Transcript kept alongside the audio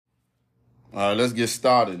All right, let's get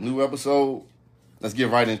started. New episode. Let's get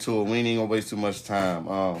right into it. We ain't gonna waste too much time.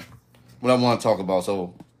 What I want to talk about.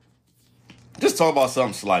 So, just talk about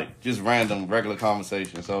something slight, just random, regular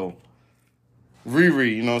conversation. So,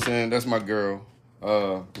 RiRi, you know what I'm saying? That's my girl,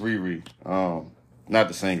 RiRi. Not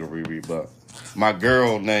the singer RiRi, but my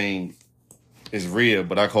girl name is Rhea,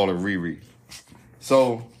 but I call her RiRi.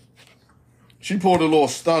 So, she pulled a little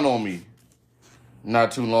stunt on me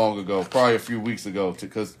not too long ago, probably a few weeks ago,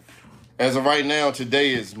 because as of right now,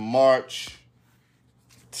 today is March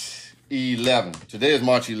 11th. Today is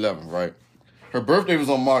March 11th, right? Her birthday was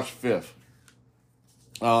on March 5th.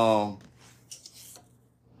 Well,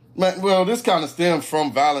 this kind of stems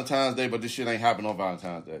from Valentine's Day, but this shit ain't happened on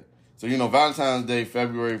Valentine's Day. So, you know, Valentine's Day,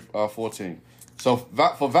 February 14th. So,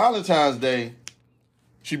 for Valentine's Day,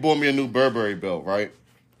 she bought me a new Burberry belt, right?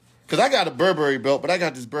 Because I got a Burberry belt, but I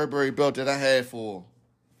got this Burberry belt that I had for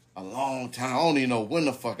a long time. I don't even know when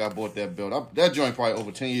the fuck I bought that belt. That joint probably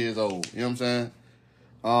over 10 years old. You know what I'm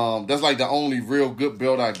saying? That's like the only real good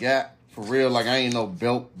belt I got. For real, like I ain't no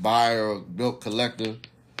belt buyer or belt collector.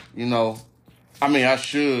 You know, I mean, I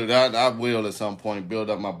should. I will at some point build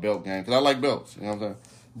up my belt game because I like belts. You know what I'm saying?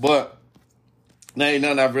 But there ain't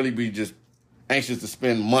nothing I really be just anxious to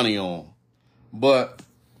spend money on. But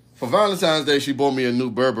for Valentine's Day, she bought me a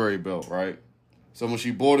new Burberry belt, right? So when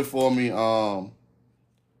she bought it for me,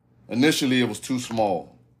 initially it was too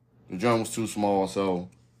small. The joint was too small, so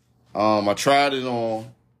I tried it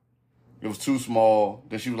on. It was too small.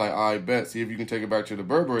 Then she was like, all right, bet. See if you can take it back to the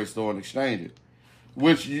Burberry store and exchange it.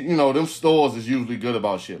 Which, you know, them stores is usually good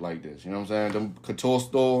about shit like this. You know what I'm saying? Them couture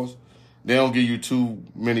stores, they don't give you too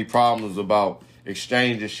many problems about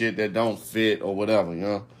exchanging shit that don't fit or whatever, you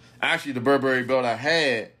know? Actually, the Burberry belt I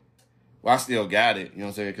had, well, I still got it, you know what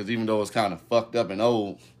I'm saying? Because even though it's kind of fucked up and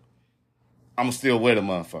old, I'm still wear the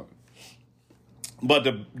motherfucker. But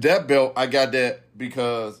that belt, I got that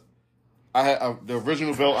because I had the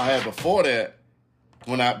original belt I had before that.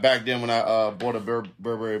 When I bought a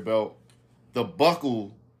Burberry belt, the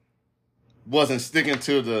buckle wasn't sticking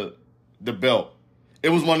to the belt. It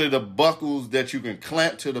was one of the buckles that you can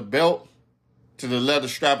clamp to the belt, to the leather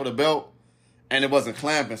strap of the belt, and it wasn't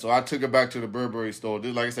clamping. So I took it back to the Burberry store.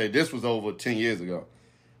 Like I say, this was over 10 years ago,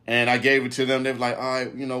 and I gave it to them. They were like, all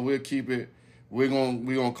right, you know, we'll keep it. We're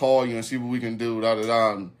gonna call you and see what we can do. Da da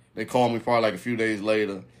da. And they called me probably like a few days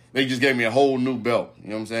later. They just gave me a whole new belt. You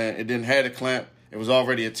know what I'm saying? It didn't have a clamp. It was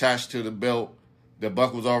already attached to the belt. The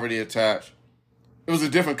buckle was already attached. It was a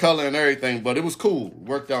different color and everything, but it was cool. It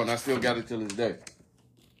worked out, and I still got it till this day.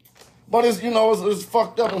 But it's, you know, it's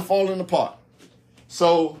fucked up and falling apart.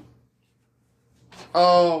 So,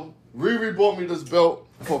 RiRi bought me this belt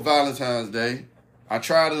for Valentine's Day. I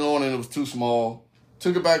tried it on and it was too small.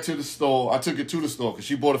 Took it back to the store. I took it to the store because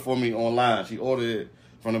she bought it for me online. She ordered it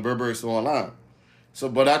from the Burberry store online. So,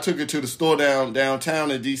 but I took it to the store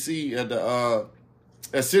downtown in D.C.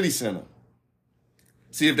 at City Center.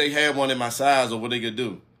 See if they had one in my size or what they could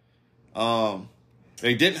do.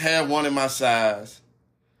 They didn't have one in my size.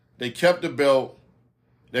 They kept the belt.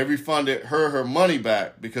 They refunded her money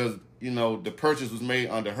back because, you know, the purchase was made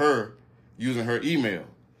under her using her email.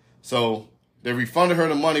 So they refunded her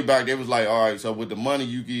the money back. They was like, all right, so with the money,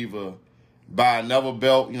 you can either buy another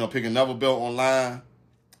belt, you know, pick another belt online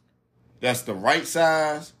that's the right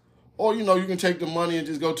size, or, you know, you can take the money and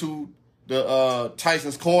just go to the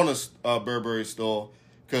Tyson's Corner Burberry store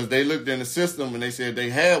because they looked in the system and they said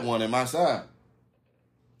they had one in my size.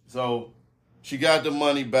 So she got the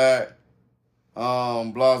money back, blah,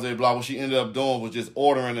 blah, blah. What she ended up doing was just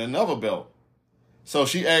ordering another belt. So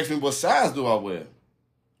she asked me, what size do I wear?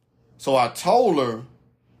 So I told her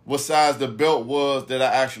what size the belt was that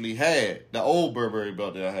I actually had, the old Burberry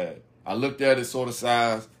belt that I had. I looked at it, saw the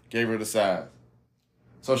size, gave her the size.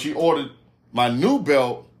 So she ordered my new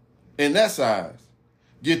belt in that size.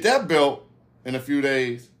 Get that belt in a few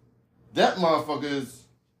days. That motherfucker is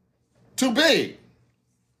too big.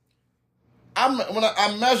 When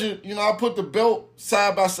I measured, you know, I put the belt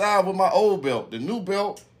side by side with my old belt. The new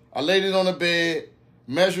belt, I laid it on the bed,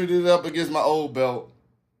 measured it up against my old belt,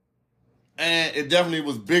 and it definitely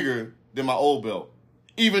was bigger than my old belt,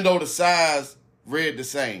 even though the size read the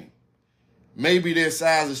same. Maybe their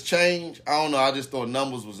sizes change. I don't know. I just thought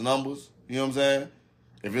numbers was numbers. You know what I'm saying?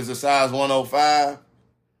 If it's a size 105,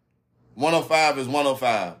 105 is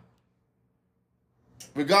 105.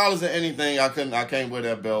 Regardless of anything, I can't wear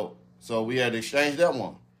that belt. So we had to exchange that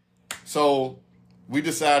one. So we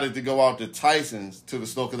decided to go out to Tyson's to the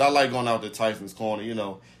store because I like going out to Tyson's Corner, you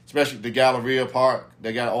know, especially the Galleria Park.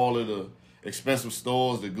 They got all of the expensive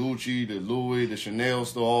stores, the Gucci, the Louis, the Chanel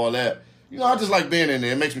store, all that. You know, I just like being in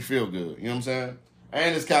there. It makes me feel good. You know what I'm saying?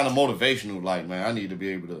 And it's kind of motivational, like, man, I need to be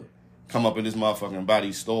able to come up in this motherfucker and buy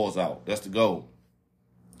these stores out. That's the goal.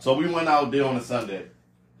 So we went out there on a Sunday.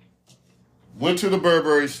 Went to the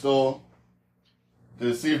Burberry store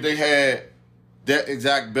to see if they had that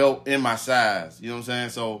exact belt in my size. You know what I'm saying?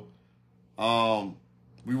 So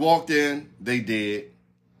we walked in. They did.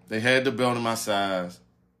 They had the belt in my size.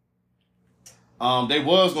 They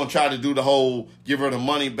was going to try to do the whole give her the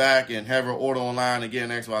money back and have her order online and get an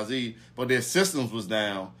XYZ, but their systems was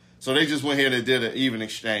down. So they just went here and did an even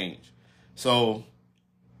exchange. So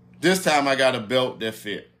this time I got a belt that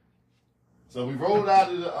fit. So we rolled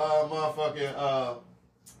out of the motherfucking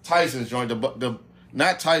Tyson's joint, the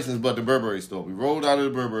not Tyson's, but the Burberry store. We rolled out of the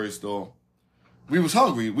Burberry store. We was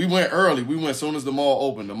hungry. We went early. We went as soon as the mall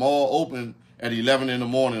opened. The mall opened at 11 in the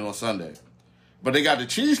morning on Sunday. But they got the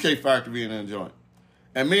Cheesecake Factory in that joint.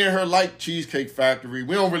 And me and her like Cheesecake Factory.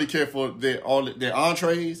 We don't really care for their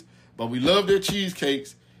entrees, but we love their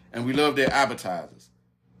cheesecakes and we love their appetizers.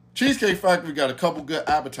 Cheesecake Factory got a couple good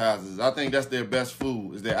appetizers. I think that's their best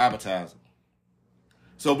food, is their appetizer.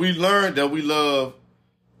 So we learned that we love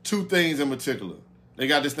two things in particular. They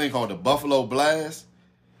got this thing called the Buffalo Blast.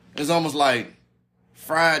 It's almost like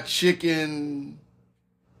fried chicken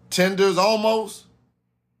tenders almost,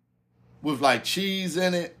 with like cheese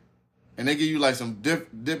in it, and they give you like some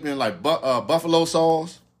dip in like buffalo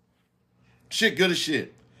sauce. Shit good as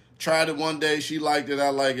shit. Tried it one day, she liked it, I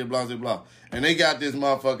like it, blah, blah, blah. And they got this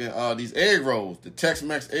motherfucking, these egg rolls, the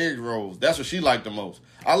Tex-Mex egg rolls. That's what she liked the most.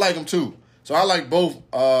 I like them too. So I like both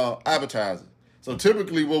appetizers. So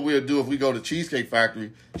typically what we'll do if we go to Cheesecake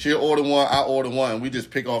Factory, she'll order one, I order one, and we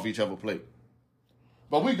just pick off each other's plate.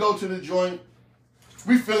 But we go to the joint.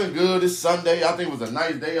 We feeling good. It's Sunday. I think it was a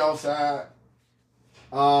nice day outside.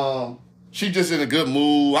 She just in a good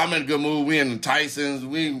mood. I'm in a good mood. We in the Tyson's.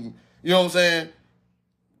 We, you know what I'm saying?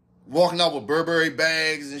 Walking out with Burberry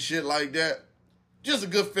bags and shit like that. Just a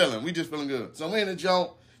good feeling. We just feeling good. So we in the joint.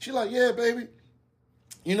 She like, yeah, baby.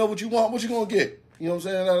 You know what you want? What you gonna get? You know what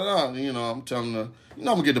I'm saying? Da, da, da. You know, I'm telling her, you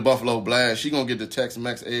know, I'm gonna get the Buffalo Blast. She gonna get the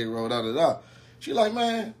Tex-Mex egg roll, da, da, da. She like,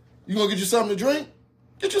 man, you gonna get you something to drink?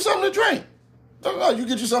 Get you something to drink. You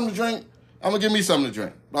get you something to drink, I'm going to give me something to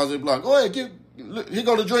drink. Blah, blah, blah. Go ahead, here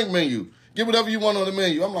go the drink menu. Get whatever you want on the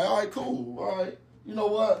menu. I'm like, all right, cool. All right. You know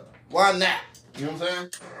what? Why not? You know what I'm saying?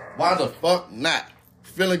 Why the fuck not?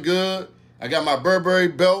 Feeling good. I got my Burberry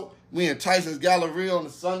belt. We in Tyson's Galleria on a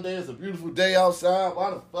Sunday. It's a beautiful day outside. Why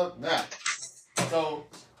the fuck not? So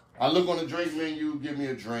I look on the drink menu, give me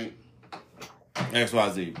a drink.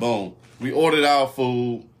 XYZ. Boom. We ordered our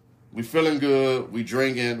food. We feeling good, we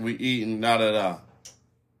drinking, we eating, da-da-da.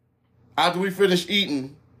 After we finish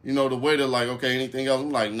eating, you know, the waiter like, okay, anything else? I'm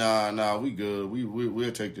like, nah, we good.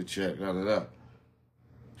 We'll take the check, da-da-da.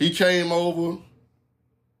 He came over.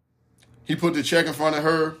 He put the check in front of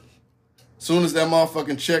her. Soon as that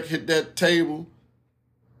motherfucking check hit that table,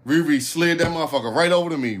 RiRi slid that motherfucker right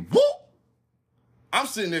over to me. Whoop! I'm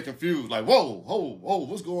sitting there confused, like, whoa,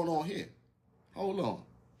 what's going on here? Hold on.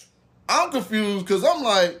 I'm confused because I'm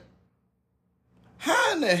like,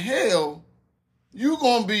 how in the hell you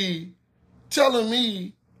gonna be telling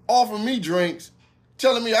me, offering me drinks,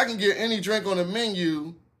 telling me I can get any drink on the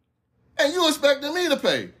menu, and you expecting me to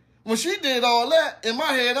pay? When she did all that, in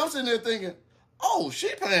my head, I'm sitting there thinking, oh, she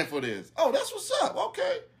paying for this. Oh, that's what's up.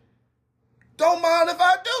 Okay. Don't mind if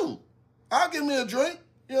I do. I'll give me a drink.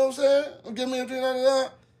 You know what I'm saying? I'll give me a drink.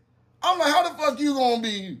 I'm like, how the fuck you gonna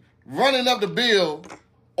be running up the bill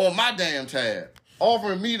on my damn tab,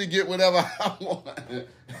 offering me to get whatever I want,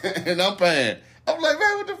 and I'm paying? I'm like,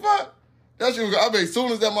 man, what the fuck? That shit was, I mean, as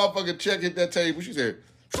soon as that motherfucking check hit that table, she said,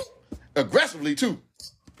 aggressively too.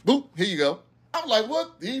 Boop, here you go. I'm like,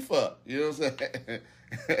 what the fuck? You know what I'm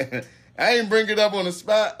saying? I ain't bring it up on the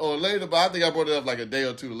spot or later, but I think I brought it up like a day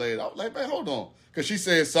or two later. I was like, man, hold on. Because she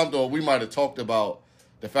said something, or we might have talked about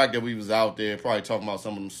the fact that we was out there, probably talking about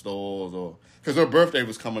some of them stores, or because her birthday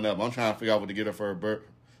was coming up. I'm trying to figure out what to get her for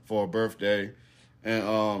her birthday.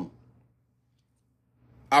 And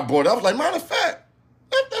I brought it up. I was like, matter of fact,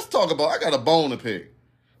 let's talk about, I got a bone to pick.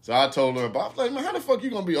 So I told her about, I was like, man, how the fuck you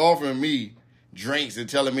going to be offering me drinks and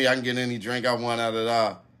telling me I can get any drink I want out of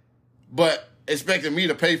that, but expecting me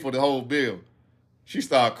to pay for the whole bill? She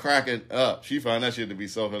started cracking up. She found that shit to be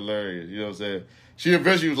so hilarious. You know what I'm saying? She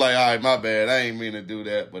eventually was like, all right, my bad. I ain't mean to do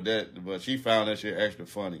that. But she found that shit extra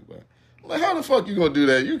funny. But I'm like, how the fuck you gonna do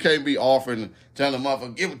that? You can't be offering, telling the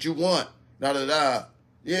motherfucker, get what you want. Da-da-da.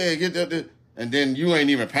 Yeah, get that. And then you ain't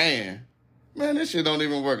even paying. Man, this shit don't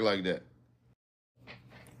even work like that.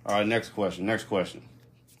 All right, next question.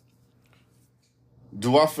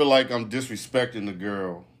 Do I feel like I'm disrespecting the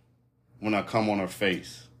girl when I come on her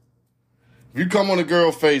face? If you come on a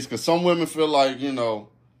girl face, because some women feel like, you know,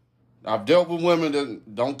 I've dealt with women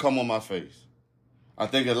that don't come on my face. I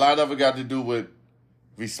think a lot of it got to do with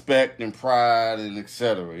respect and pride and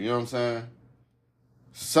etc. You know what I'm saying?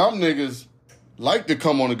 Some niggas like to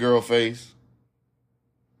come on a girl face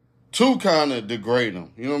to kind of degrade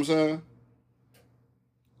them. You know what I'm saying?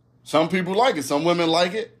 Some people like it. Some women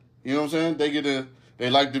like it. You know what I'm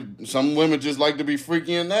saying? Some women just like to be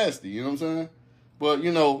freaky and nasty. You know what I'm saying? But,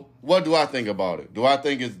 you know, what do I think about it? Do I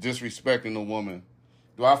think it's disrespecting a woman?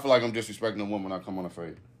 Do I feel like I'm disrespecting a woman when I come on her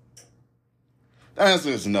face? The answer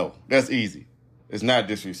is no. That's easy. It's not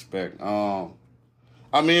disrespect. I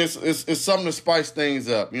mean, it's something to spice things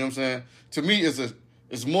up. You know what I'm saying? To me,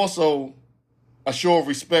 it's more so a show of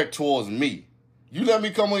respect towards me. You let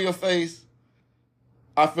me come on your face,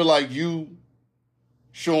 I feel like you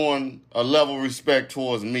showing a level of respect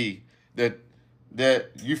towards me that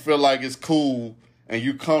you feel like it's cool and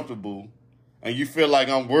you comfortable and you feel like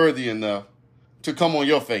I'm worthy enough to come on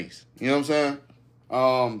your face. You know what I'm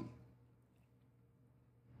saying?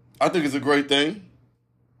 I think it's a great thing.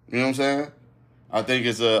 You know what I'm saying? I think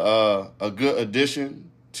it's a good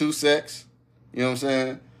addition to sex. You know what I'm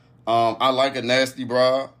saying? I like a nasty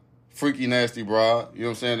broad, freaky nasty broad. You know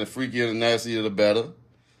what I'm saying? The freakier the nastier the better.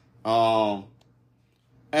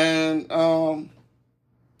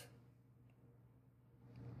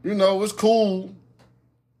 You know, it's cool.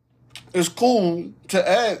 It's cool to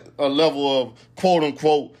add a level of quote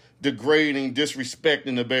unquote degrading, disrespect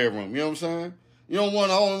in the bedroom. You know what I'm saying? You don't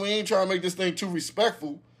want we ain't trying to make this thing too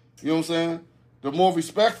respectful. You know what I'm saying? The more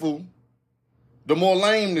respectful, the more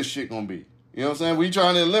lame this shit gonna be. You know what I'm saying? We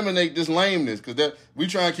trying to eliminate this lameness because we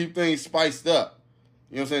trying to keep things spiced up.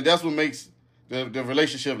 You know what I'm saying? That's what makes the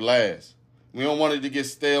relationship last. We don't want it to get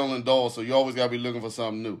stale and dull, so you always gotta be looking for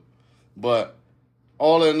something new. But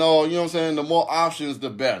all in all, you know what I'm saying? The more options, the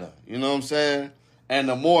better. You know what I'm saying? And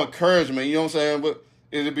the more encouragement, you know what I'm saying? But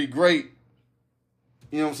it'd be great,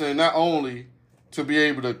 you know what I'm saying, not only to be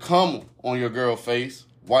able to come on your girl face,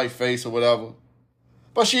 white face or whatever,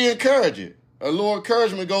 but she encourage it. A little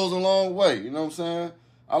encouragement goes a long way, you know what I'm saying?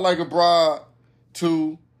 I like a bride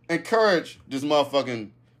to encourage this motherfucking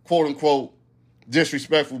quote-unquote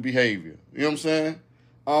disrespectful behavior. You know what I'm saying?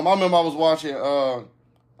 I remember I was watching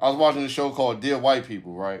a show called Dear White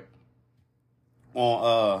People, right?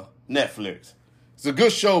 On Netflix. It's a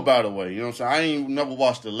good show, by the way. You know what I'm saying? I ain't never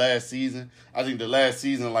watched the last season. I think the last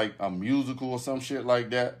season like a musical or some shit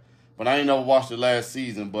like that. But I ain't never watched the last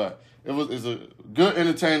season. But it's a good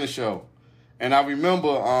entertaining show. And I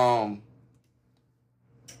remember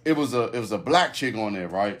it was a black chick on there,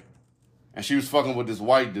 right? And she was fucking with this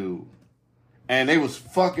white dude. And they was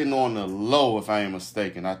fucking on the low, if I ain't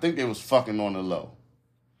mistaken. I think they was fucking on the low.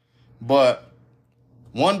 But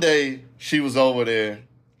one day she was over there.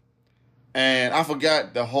 And I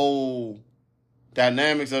forgot the whole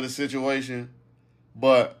dynamics of the situation,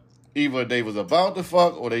 but either they was about to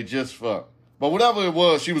fuck or they just fucked. But whatever it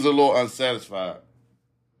was, she was a little unsatisfied.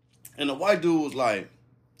 And the white dude was like,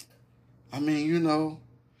 I mean, you know,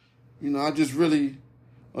 I just really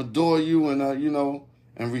adore you and,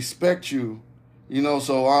 and respect you,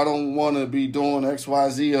 so I don't want to be doing X, Y,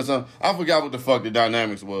 Z or something. I forgot what the fuck the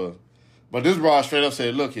dynamics was. But this broad straight up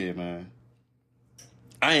said, look here, man.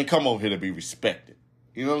 I ain't come over here to be respected.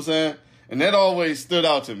 You know what I'm saying? And that always stood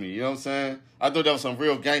out to me. You know what I'm saying? I thought that was some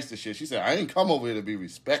real gangster shit. She said, I ain't come over here to be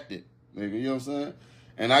respected, nigga. You know what I'm saying?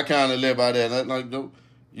 And I kind of live by that. Like,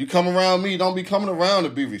 you come around me, don't be coming around to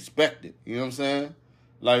be respected. You know what I'm saying?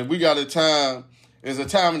 Like, we got there's a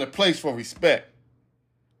time and a place for respect.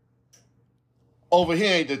 Over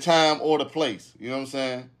here ain't the time or the place. You know what I'm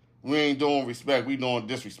saying? We ain't doing respect. We doing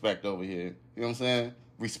disrespect over here. You know what I'm saying?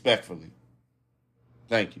 Respectfully.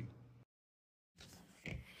 Thank you.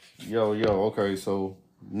 Yo, okay, so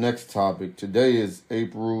next topic. Today is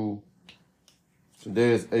April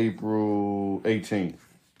 18th.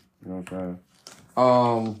 You know what I'm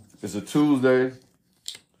saying? It's a Tuesday.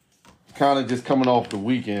 Kind of just coming off the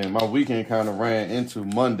weekend. My weekend kind of ran into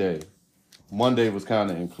Monday. Monday was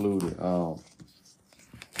kind of included. So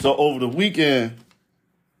over the weekend,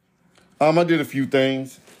 I did a few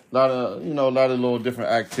things. A lot of little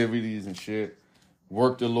different activities and shit.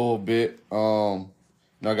 Worked a little bit. I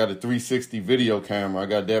got a 360 video camera. I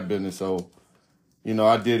got that business. So,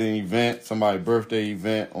 I did an event, somebody's birthday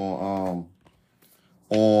event on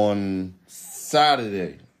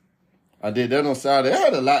Saturday. I did that on Saturday. I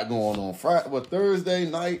had a lot going on. Thursday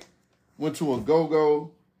night, went to a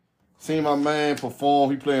go-go. Seen my man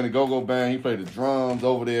perform. He playing the go-go band. He played the drums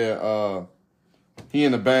over there. He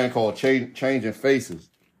in a band called Changing Faces.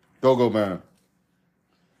 Go-go band.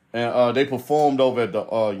 And they performed over at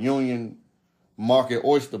the Union Market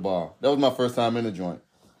Oyster Bar. That was my first time in the joint.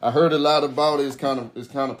 I heard a lot about it. It's kind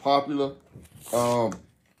of popular.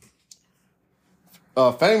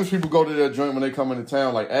 Famous people go to that joint when they come into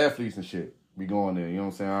town, like athletes and shit. Be going there, you know what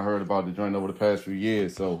I'm saying? I heard about the joint over the past few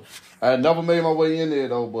years, so I had never made my way in there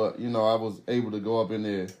though, but you know, I was able to go up in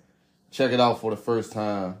there, check it out for the first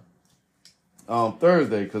time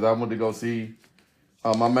Thursday, because I went to go see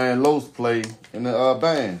my man Los play in the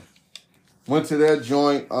band. Went to that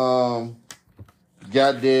joint,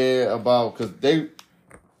 got there about, because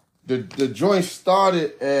the joint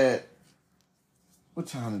started at, what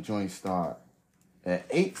time the joint start?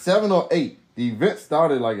 At 7 or 8. The event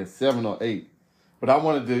started like at 7 or 8. But I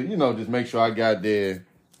wanted to, you know, just make sure I got there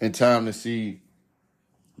in time to see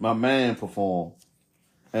my man perform.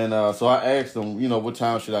 And so I asked him, you know, what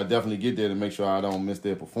time should I definitely get there to make sure I don't miss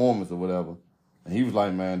their performance or whatever. And he was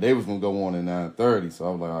like, man, they was going to go on at 9:30. So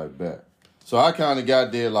I was like, all right, bet. So I kind of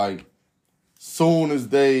got there like soon as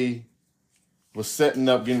they was setting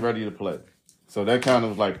up, getting ready to play. So that kind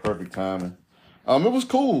of was like perfect timing. It was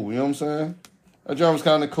cool, you know what I'm saying? That job was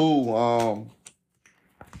kind of cool.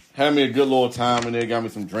 Had me a good little time in there. Got me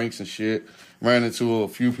some drinks and shit. Ran into a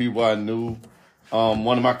few people I knew.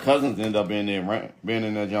 One of my cousins ended up being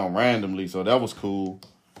in that job randomly, so that was cool.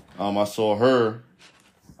 I saw her.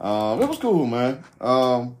 It was cool, man.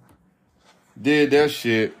 Did that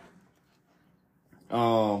shit.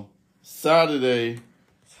 Saturday,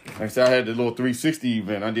 like I said, I had the little 360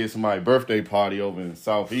 event. I did somebody's birthday party over in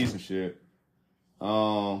Southeast and shit.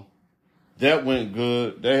 That went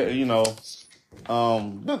good. That, you know,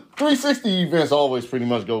 the 360 events always pretty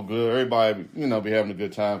much go good. Everybody, you know, be having a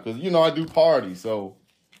good time because, you know, I do parties. So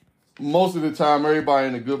most of the time, everybody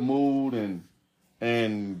in a good mood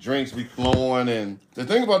and drinks be flowing. And the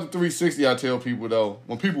thing about the 360, I tell people, though,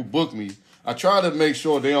 when people book me, I try to make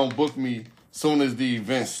sure they don't book me soon as the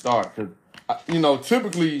event start. Because, you know,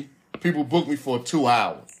 typically people book me for 2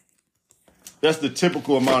 hours. That's the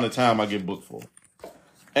typical amount of time I get booked for.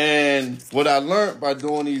 And what I learned by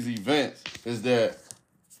doing these events is that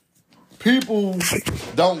people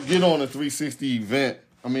don't get on the 360 event,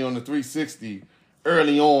 on the 360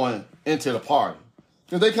 early on into the party.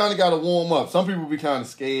 Because they kind of got to warm up. Some people be kind of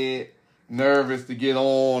scared, nervous to get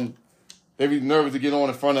on. They be nervous to get on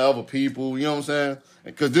in front of other people, you know what I'm saying?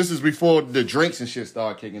 Because this is before the drinks and shit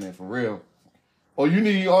start kicking in for real. Or you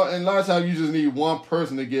need, and a lot of times you just need one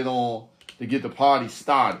person to get on to get the party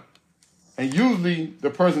started. And usually, the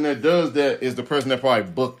person that does that is the person that probably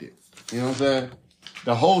booked it. You know what I'm saying?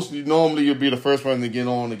 The host, normally you'll be the first person to get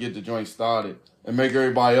on to get the joint started and make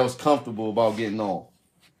everybody else comfortable about getting on.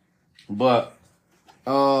 But,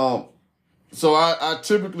 so I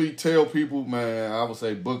typically tell people, man, I would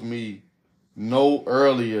say book me no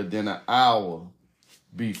earlier than an hour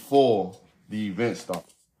before the event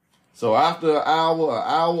starts. So after an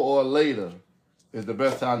hour or later is the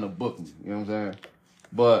best time to book me. You know what I'm saying?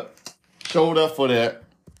 But showed up for that.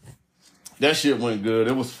 That shit went good.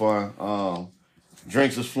 It was fun.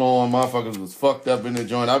 Drinks was flowing. Motherfuckers was fucked up in the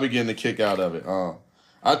joint. I be getting a kick out of it.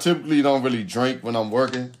 I typically don't really drink when I'm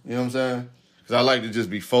working. You know what I'm saying? Because I like to just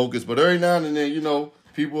be focused. But every now and then, you know,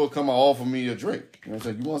 people will come and offer me a drink. You know what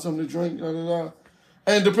I'm saying? You want something to drink? Da, da, da.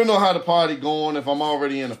 And depending on how the party going, if I'm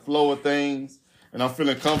already in the flow of things and I'm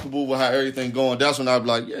feeling comfortable with how everything going, that's when I'll be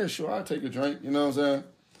like, yeah, sure, I'll take a drink. You know what I'm saying?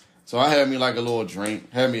 So I had me like a little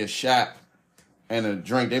drink. Had me a shot and a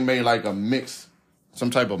drink. They made like a mix, some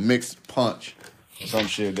type of mixed punch or some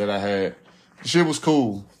shit that I had. The shit was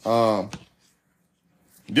cool.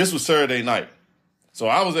 This was Saturday night. So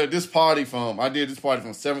I was at this party I did this party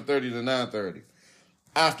from 7:30 to 9:30.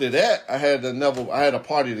 After that, I had a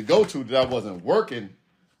party to go to that I wasn't working.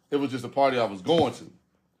 It was just a party I was going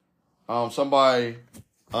to. Somebody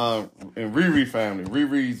in RiRi family,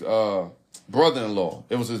 RiRi's brother-in-law.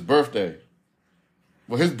 It was his birthday.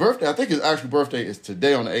 Well, his birthday, I think his actual birthday is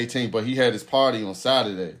today on the 18th, but he had his party on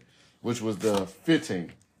Saturday, which was the 15th,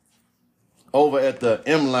 over at the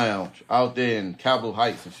M Lounge out there in Capitol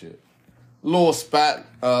Heights and shit. Little spot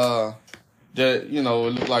that, you know,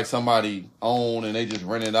 it looked like somebody owned and they just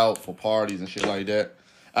rented out for parties and shit like that.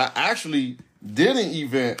 I actually did an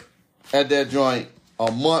event at that joint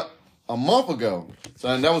a month ago. So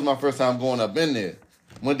and that was my first time going up in there.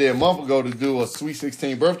 Went there a month ago to do a Sweet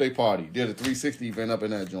 16 birthday party. Did a 360 event up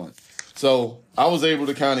in that joint. So I was able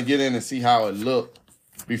to kind of get in and see how it looked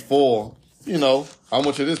before, you know, I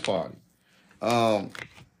went to this party.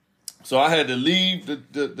 So I had to leave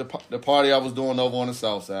the party I was doing over on the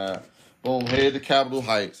south side. Boom, head to Capitol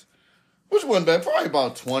Heights, which wasn't bad. Probably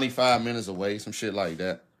about 25 minutes away, some shit like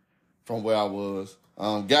that, from where I was.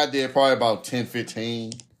 Got there probably about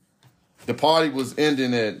 10:15. the party was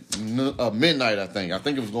ending at midnight, I think. I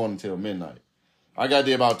think it was going until midnight. I got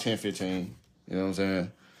there about 10:15. You know what I'm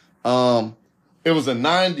saying? It was a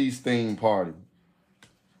 90s themed party.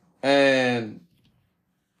 And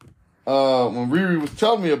when RiRi was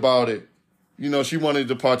telling me about it, you know, she wanted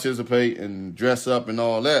to participate and dress up and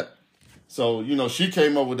all that. So, you know, she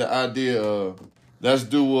came up with the idea of, let's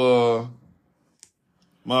do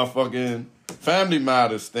motherfucking Family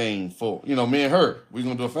Matters thing for, you know, me and her. We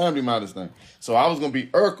gonna do a Family Matters thing. So I was gonna be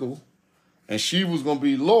Urkel, and she was gonna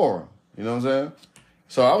be Laura. You know what I'm saying?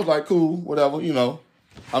 So I was like, cool, whatever, you know.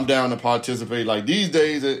 I'm down to participate. Like these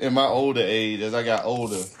days, in my older age, as I got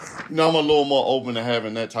older, you know, I'm a little more open to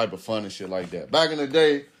having that type of fun and shit like that. Back in the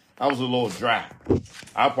day, I was a little dry.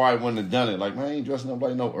 I probably wouldn't have done it. Like, man, I ain't dressing up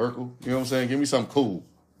like no Urkel. You know what I'm saying? Give me something cool.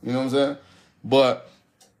 You know what I'm saying? But,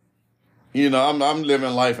 you know, I'm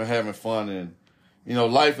living life and having fun, and, you know,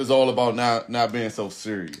 life is all about not being so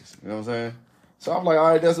serious. You know what I'm saying? So I'm like,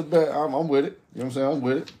 all right, that's a bet. I'm with it. You know what I'm saying? I'm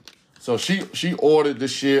with it. So she ordered the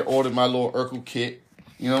shit, ordered my little Urkel kit.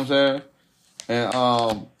 You know what I'm saying?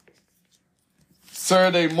 And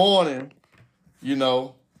Saturday morning, you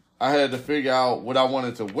know, I had to figure out what I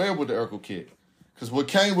wanted to wear with the Urkel kit. Because what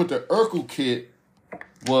came with the Urkel kit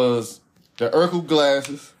was the Urkel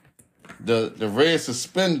glasses, the red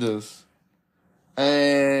suspenders,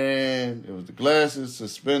 and it was the glasses,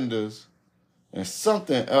 suspenders, and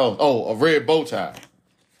something else. Oh, a red bow tie.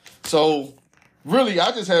 So, really,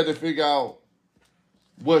 I just had to figure out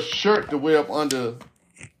what shirt to wear up under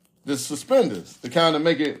the suspenders to kind of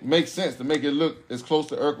make sense, to make it look as close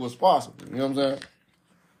to Urkel as possible. You know what I'm saying?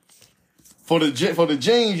 For the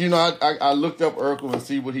jeans, you know, I looked up Urkel and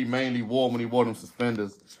see what he mainly wore when he wore them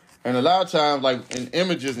suspenders. And a lot of times, like in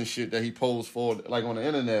images and shit that he posed for, like on the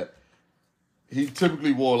internet, he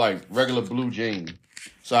typically wore like regular blue jeans.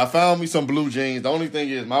 So I found me some blue jeans. The only thing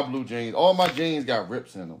is my blue jeans, all my jeans got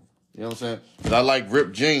rips in them. You know what I'm saying? Because I like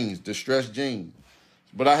ripped jeans, distressed jeans.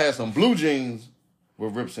 But I had some blue jeans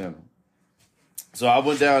with rips in them. So I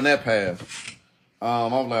went down that path. I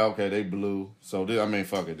was like, okay, they blue. So,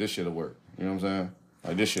 fuck it. This shit'll work. You know what I'm saying?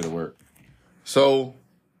 Like, this shit'll work. So,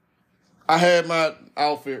 I had my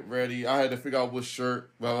outfit ready. I had to figure out what shirt.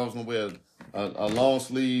 Well, I was going to wear a long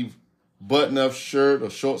sleeve button-up shirt or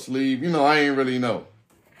short sleeve. You know, I ain't really know.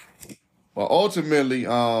 But ultimately,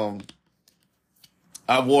 I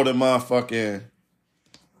wore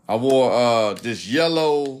this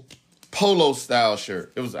yellow polo style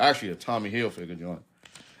shirt. It was actually a Tommy Hilfiger joint.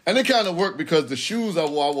 And it kind of worked because the shoes I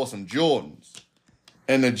wore some Jordans.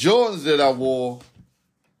 And the Jordans that I wore,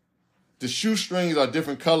 the shoestrings are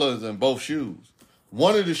different colors in both shoes.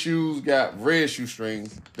 One of the shoes got red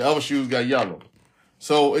shoestrings. The other shoes got yellow.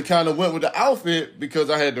 So it kind of went with the outfit because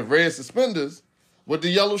I had the red suspenders with the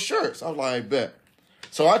yellow shirts. I was like, I bet.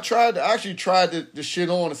 So I actually tried the shit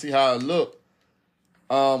on to see how it looked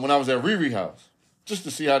when I was at RiRi house. Just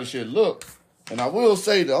to see how the shit looked. And I will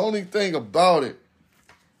say the only thing about it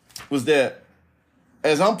was that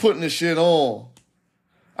as I'm putting this shit on,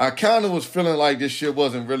 I kind of was feeling like this shit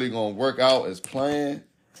wasn't really going to work out as planned.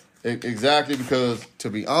 Exactly because,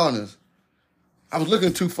 to be honest, I was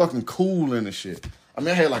looking too fucking cool in the shit. I mean,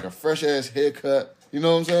 I had like a fresh-ass haircut. You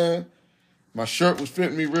know what I'm saying? My shirt was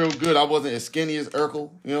fitting me real good. I wasn't as skinny as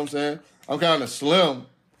Urkel. You know what I'm saying? I'm kind of slim,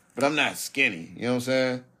 but I'm not skinny. You know what I'm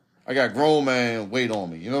saying? I got grown man weight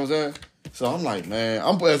on me. You know what I'm saying? So I'm like, man,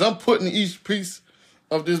 as I'm putting each piece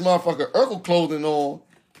of this motherfucker Urkel clothing on,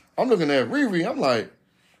 I'm looking at RiRi. I'm like,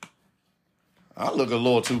 I look a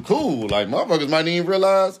little too cool. Like, motherfuckers might not even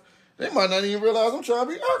realize I'm trying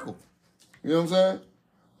to be Urkel. You know what I'm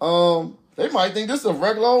saying? They might think this is a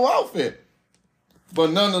regular old outfit.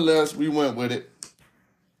 But nonetheless, we went with it.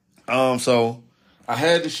 So I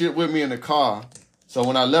had the shit with me in the car. So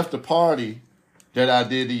when I left the party that I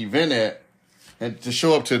did the event at, and to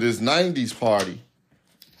show up to this 90s party,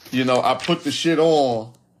 you know, I put the shit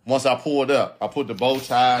on once I pulled up. I put the bow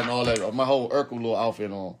tie and all that, my whole Urkel little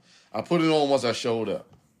outfit on. I put it on once I showed up.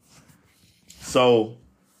 So,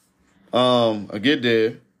 I get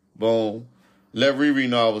there, boom, let RiRi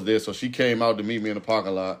know I was there, so she came out to meet me in the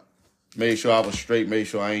parking lot, made sure I was straight, made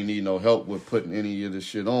sure I ain't need no help with putting any of this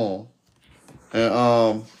shit on.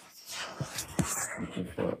 And,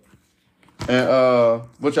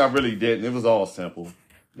 which I really didn't. It was all simple.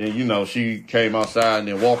 And, you know, she came outside and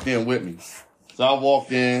then walked in with me. So I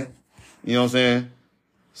walked in, you know what I'm saying?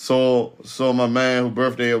 Saw my man whose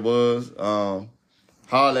birthday it was,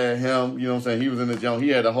 holler at him, you know what I'm saying? He was in the joint. He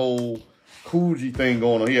had a whole Coogee thing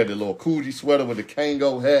going on. He had the little Coogee sweater with the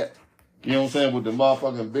Kango hat, you know what I'm saying? With the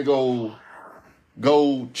motherfucking big old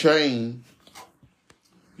gold chain.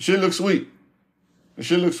 Shit looked sweet. You The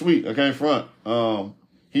shit looks sweet. I can't front.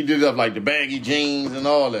 He did up like the baggy jeans and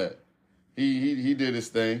all that. He did his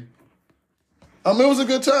thing. It was a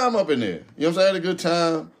good time up in there. You know what I'm saying? I had a good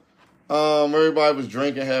time. Everybody was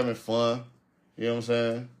drinking, having fun. You know what I'm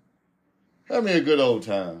saying? Had me a good old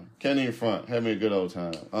time. Can't even front. Had me a good old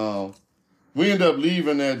time. We ended up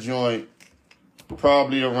leaving that joint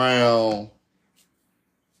probably around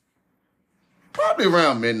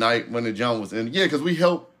midnight when the joint was in. Yeah, because we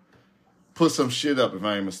helped put some shit up, if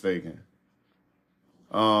I ain't mistaken.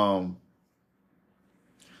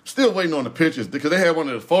 Still waiting on the pictures because they had one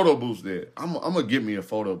of the photo booths there. I'm going to get me a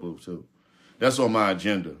photo booth, too. That's on my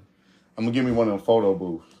agenda. I'm going to give me one of them photo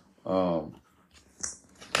booths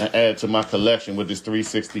and add to my collection with this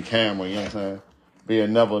 360 camera, you know what I'm saying? Be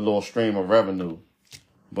another little stream of revenue.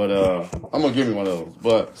 But I'm going to give me one of those.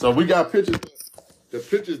 But so we got pictures. The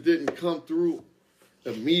pictures didn't come through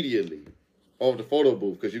immediately off the photo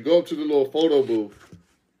booth because you go up to the little photo booth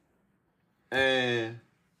and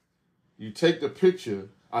you take the picture.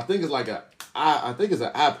 I think it's an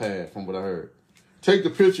iPad from what I heard. Take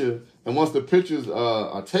the picture, and once the pictures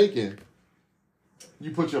are taken,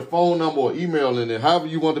 you put your phone number or email in there, however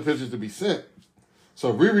you want the pictures to be sent.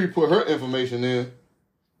 So RiRi put her information in,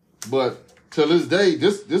 but till this day,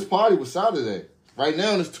 this party was Saturday. Right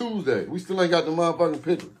now it's Tuesday. We still ain't got the motherfucking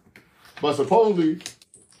picture. But supposedly,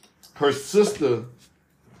 her sister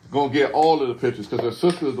gonna get all of the pictures because her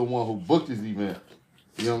sister is the one who booked this event.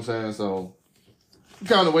 You know what I'm saying? So I'm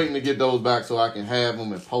kind of waiting to get those back so I can have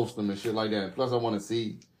them and post them and shit like that. Plus, I want to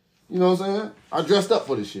see, you know what I'm saying? I dressed up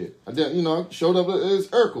for this shit. I did, you know, I showed up as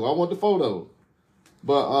Urkel. I want the photo.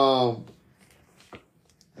 But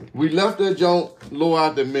we left that joint a little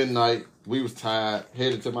after midnight. We was tired,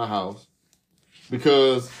 headed to my house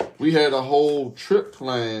because we had a whole trip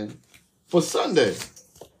planned for Sunday.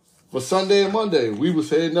 For Sunday and Monday, we was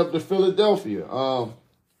heading up to Philadelphia.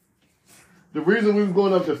 The reason we was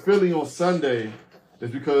going up to Philly on Sunday is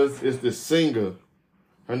because it's the singer.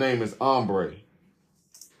 Her name is Ambré.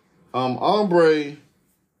 Ambré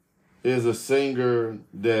is a singer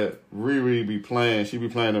that RiRi be playing. She be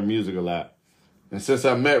playing her music a lot. And since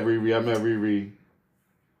I met RiRi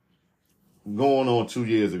going on 2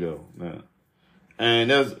 years ago now. And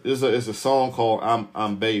it's a song called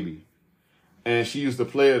I'm Baby. And she used to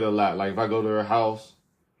play it a lot. Like if I go to her house,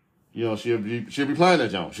 you know, she'll be playing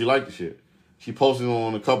that jump. She liked the shit. She posted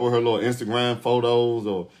on a couple of her little Instagram photos,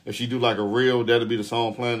 or if she do like a reel, that'll be the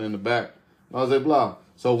song playing in the back. I was like, blah.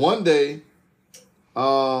 So one day, you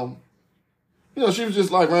know, she was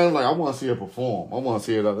just like random, like, I want to see her perform. I want to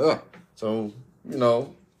see her. So, you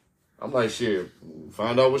know, I'm like, shit,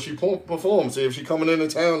 find out what she performs. See if she coming into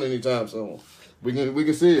town anytime soon. We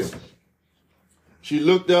can see her. She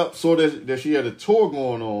looked up, saw that she had a tour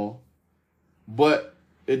going on, but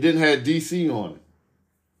it didn't have DC on it.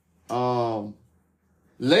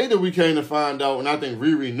 Later we came to find out, and I think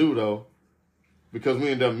RiRi knew though, because we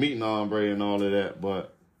ended up meeting Ambré and all of that,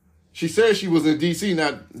 but she said she was in DC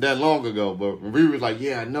not that long ago, but RiRi was like,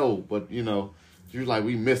 yeah, I know, but you know, she was like,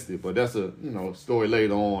 we missed it, but that's a, you know, story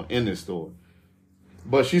later on in this story.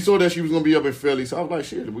 But she saw that she was going to be up in Philly, so I was like,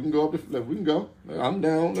 shit, we can go up to, we can go. I'm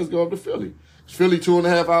down, let's go up to Philly. It's Philly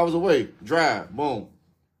 2.5 hours away, drive, boom.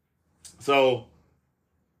 So,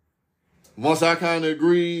 once I kind of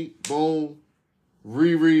agreed, boom,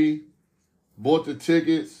 RiRi bought the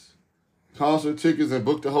tickets, concert tickets, and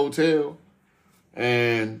booked the hotel.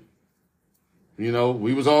 And, you know,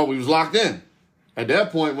 we was locked in. At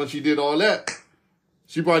that point, when she did all that,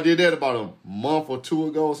 she probably did that about a month or two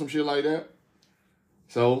ago or some shit like that.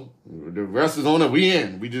 So, the rest is on it. We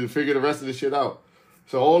in. We just figured the rest of the shit out.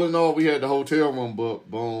 So, all in all, we had the hotel room booked,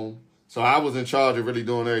 boom. So, I was in charge of really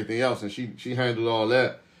doing everything else, and she handled all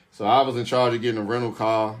that. So I was in charge of getting a rental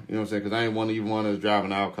car, you know what I'm saying, because I didn't even want to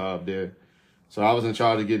drive our car up there. So I was in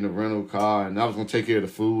charge of getting a rental car, and I was going to take care of the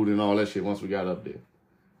food and all that shit once we got up there.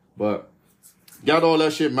 But got all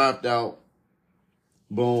that shit mapped out.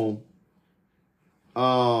 Boom.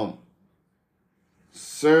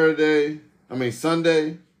 Sunday,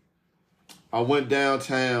 I went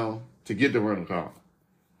downtown to get the rental car.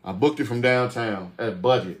 I booked it from downtown at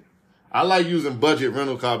Budget. I like using Budget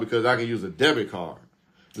rental car because I can use a debit card.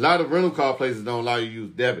 A lot of rental car places don't allow you to use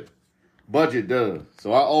debit. Budget does.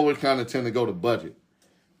 So I always kind of tend to go to Budget.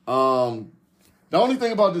 The only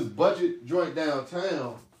thing about this Budget joint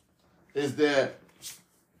downtown is that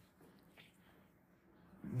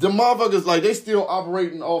the motherfuckers, like, they still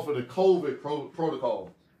operating off of the COVID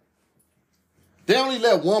protocol. They only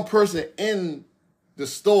let one person in the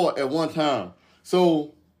store at one time.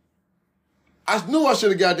 So I knew I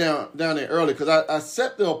should have got down there early because I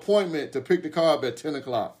set the appointment to pick the car up at 10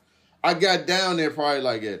 o'clock. I got down there probably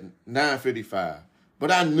like at 9:55.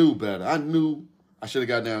 But I knew better. I knew I should have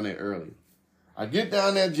got down there earlier. I get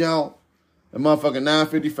down that jump at motherfucking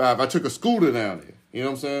 9:55. I took a scooter down there. You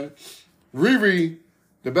know what I'm saying? RiRi,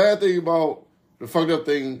 the bad thing about, the fucked up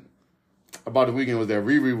thing about the weekend was that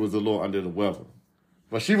RiRi was a little under the weather.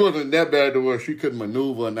 But she wasn't that bad to where she couldn't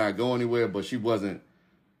maneuver and not go anywhere, but she wasn't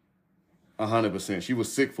 100%. She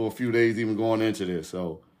was sick for a few days even going into this.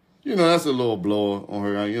 So, you know, that's a little blower on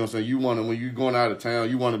her. You know what I'm saying? You want to, when you're going out of town,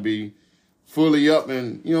 you want to be fully up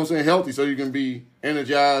and, you know what I'm saying, healthy so you can be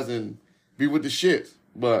energized and be with the shits.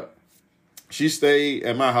 But she stayed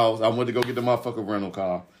at my house. I went to go get the motherfucking rental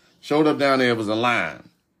car. Showed up down there. It was a line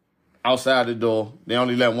outside the door. They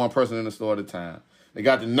only let one person in the store at a time. They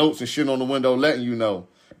got the notes and shit on the window letting you know,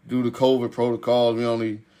 due to COVID protocols, we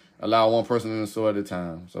only allow one person in the store at a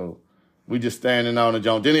time. So we just standing out on the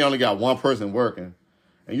joint. Then they only got one person working.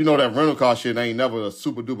 And you know that rental car shit ain't never a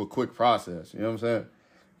super duper quick process. You know what I'm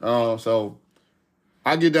saying? So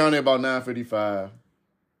I get down there about 9:55.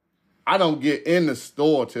 I don't get in the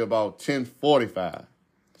store till about 10:45.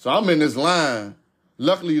 So I'm in this line.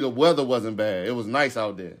 Luckily, the weather wasn't bad. It was nice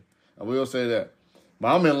out there. I will say that.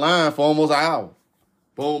 But I'm in line for almost an hour.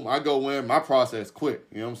 Boom, I go in. My process quick.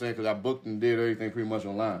 You know what I'm saying? Because I booked and did everything pretty much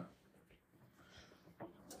online.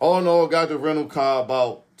 All in all, got the rental car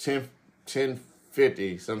about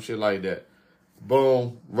 10:50, some shit like that.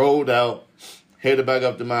 Boom, rolled out, headed back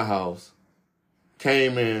up to my house.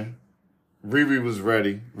 Came in. RiRi was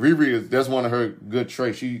ready. RiRi that's one of her good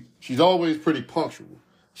traits. She's always pretty punctual.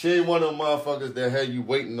 She ain't one of them motherfuckers that had you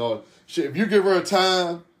waiting on shit. If you give her a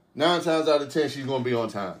time, 9 times out of 10, she's gonna be on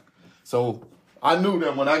time. So I knew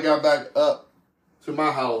that when I got back up to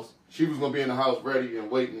my house, she was gonna be in the house ready and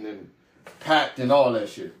waiting and packed and all that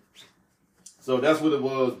shit. So that's what it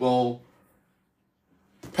was, boom.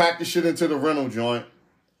 Packed the shit into the rental joint.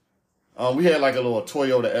 We had like a little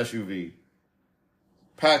Toyota SUV.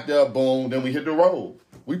 Packed up, boom, then we hit the road.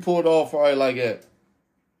 We pulled off probably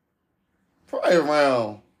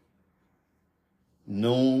around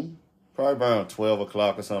noon, probably around 12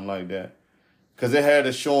 o'clock or something like that. Because it had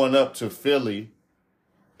us showing up to Philly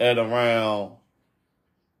at around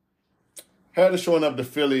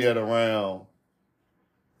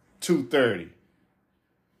 2:30.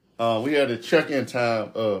 We had a check-in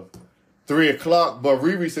time of 3 o'clock, but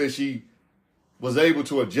RiRi said she was able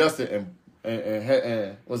to adjust it and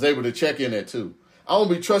was able to check in at 2. I don't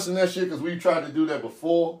be trusting that shit because we tried to do that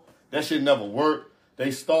before. That shit never worked.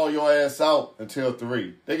 They stall your ass out until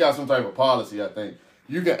 3. They got some type of policy, I think.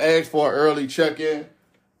 You can ask for an early check-in,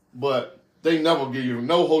 but they never give you,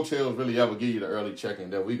 no hotels really ever give you the early check-in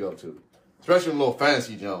that we go to. Especially in little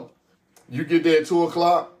fancy junk. You get there at 2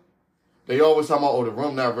 o'clock, they always talking about, oh, the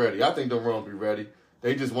room not ready. I think the room be ready.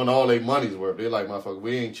 They just want all their money's worth. They're like, motherfucker,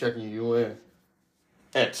 we ain't checking you in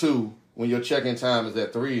at 2 when your check-in time is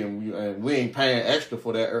at 3 and we ain't paying extra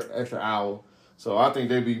for that extra hour. So I think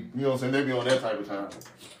they be, you know what I'm saying, they be on that type of time.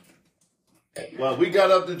 Well, we got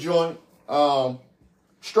up the joint,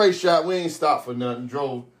 straight shot, we ain't stopped for nothing,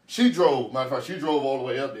 she drove all the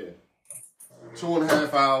way up there.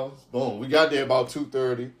 2.5 hours, boom. We got there about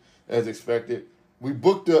 2:30, as expected. We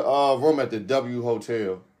booked the room at the W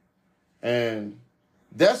Hotel. And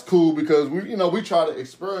that's cool because we try to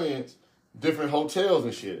experience different hotels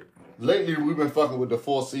and shit. Lately, we've been fucking with the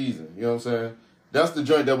Four Seasons, you know what I'm saying? That's the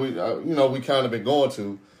joint that we kind of been going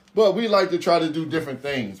to. But we like to try to do different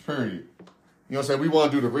things, period. You know what I'm saying? We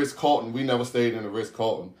want to do the Ritz-Carlton. We never stayed in the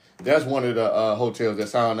Ritz-Carlton. That's one of the hotels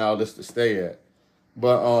that's on our list to stay at.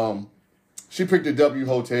 But she picked the W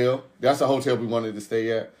Hotel. That's a hotel we wanted to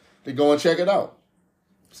stay at. To go and check it out.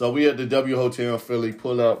 So we at the W Hotel in Philly,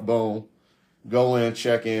 pull up, boom, go in,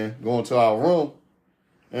 check in, go into our room.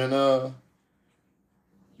 And the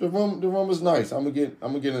room is nice. I'm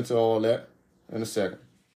gonna get into all that in a second.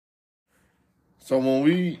 So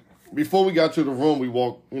before we got to the room, we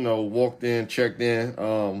walked in, checked in,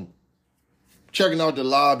 checking out the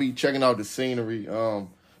lobby, checking out the scenery. The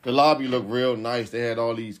lobby looked real nice. They had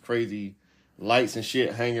all these crazy lights and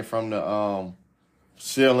shit hanging from the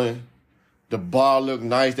ceiling. The bar looked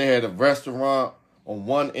nice. They had a restaurant on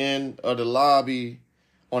one end of the lobby.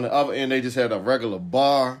 On the other end, they just had a regular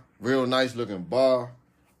bar, real nice looking bar.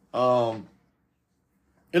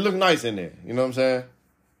 It looked nice in there. You know what I'm saying?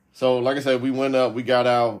 So, like I said, we went up. We got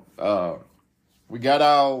our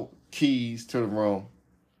keys to the room.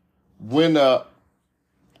 Went up.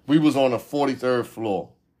 We was on the 43rd floor.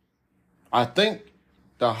 I think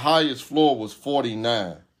the highest floor was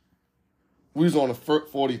 49. We was on the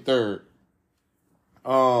 43rd.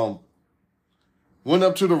 Went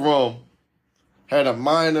up to the room. Had a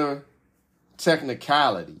minor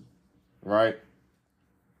technicality. right?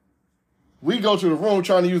 We go to the room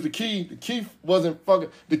trying to use the key. The key wasn't fucking...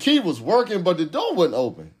 The key was working, but the door wasn't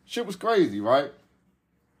open. Shit was crazy, right?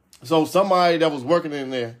 So somebody that was working in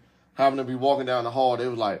there happened to be walking down the hall. They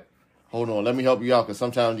was like, hold on, let me help you out, because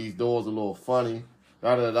sometimes these doors are a little funny.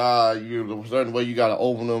 Da-da-da, a certain way you got to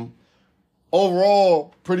open them.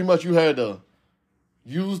 Overall, pretty much you had to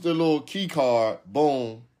use the little key card,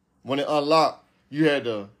 boom. When it unlocked, you had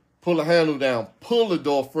to pull the handle down, pull the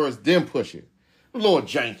door first, then push it. A little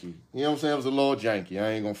janky. You know what I'm saying? It was a little janky. I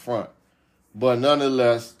ain't gonna front. But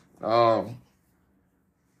nonetheless,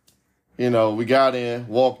 you know, we got in,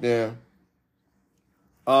 walked in.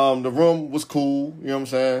 The room was cool, you know what I'm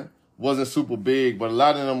saying? Wasn't super big, but a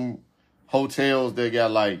lot of them hotels, they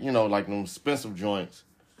got like, you know, like them expensive joints.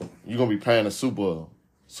 You're gonna be paying a super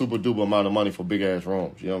duper amount of money for big ass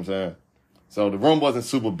rooms, you know what I'm saying? So the room wasn't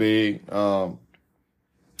super big, but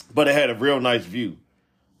it had a real nice view.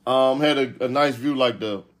 Had a nice view like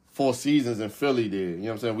the Four Seasons in Philly did. You know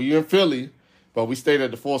what I'm saying? We in Philly, but we stayed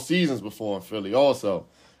at the Four Seasons before in Philly also.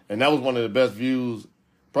 And that was one of the best views,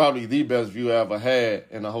 probably the best view I ever had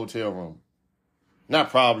in a hotel room. Not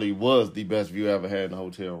probably, was the best view I ever had in a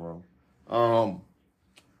hotel room.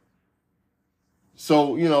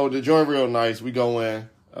 So, you know, the joint real nice. We go in,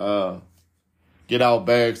 get our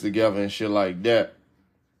bags together and shit like that.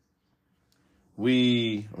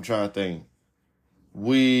 I'm trying to think.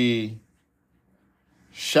 We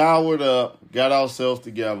showered up, got ourselves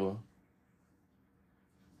together.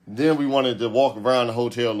 Then we wanted to walk around the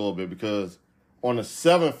hotel a little bit because on the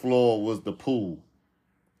 7th floor was the pool.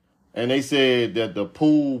 And they said that the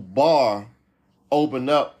pool bar opened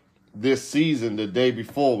up this season the day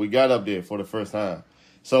before we got up there for the first time.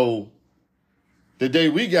 So the day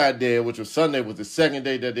we got there, which was Sunday, was the second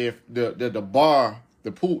day that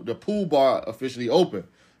the pool bar officially opened.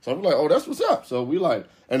 So I'm like, oh, that's what's up. So we like,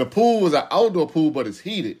 and the pool was an outdoor pool, but it's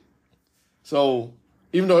heated. So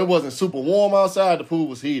even though it wasn't super warm outside, the pool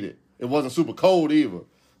was heated. It wasn't super cold either.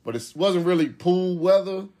 But it wasn't really pool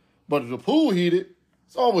weather. But if the pool heated,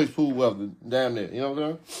 it's always pool weather, damn near. You know what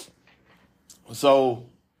I'm saying? So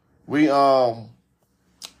we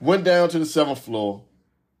went down to the 7th floor,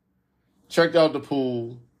 checked out the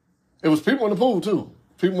pool. It was people in the pool, too.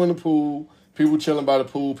 People in the pool, people chilling by the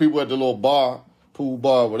pool, people at the little bar, pool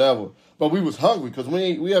bar, whatever. But we was hungry because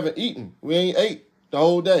we haven't eaten. We ain't ate the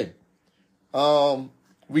whole day.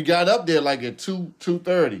 We got up there like at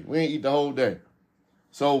 2:30. We ain't eat the whole day.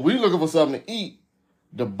 So we looking for something to eat.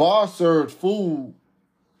 The bar served food,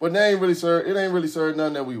 but it ain't really served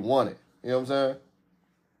nothing that we wanted. You know what I'm saying?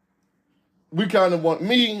 We kind of I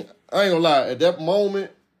ain't gonna lie, at that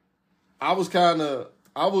moment, I was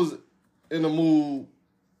in the mood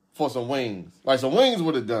for some wings. Like some wings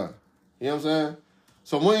would have done. You know what I'm saying?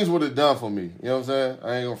 Some wings would have done for me. You know what I'm saying?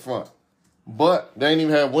 I ain't gonna front. But they ain't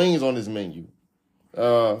even have wings on this menu.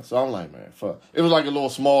 So I'm like, man, fuck. It was like a little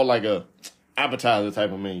small, like a appetizer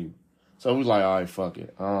type of menu. So we was like, all right, fuck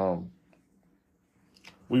it.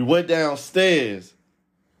 We went downstairs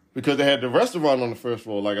because they had the restaurant on the first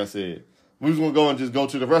floor, like I said. We was going to go and just go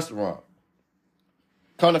to the restaurant.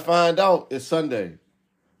 Come to find out, it's Sunday.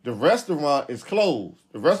 The restaurant is closed.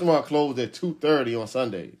 The restaurant closed at 2:30 on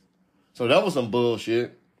Sundays. So that was some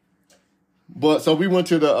bullshit. But so we went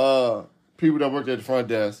to the people that worked at the front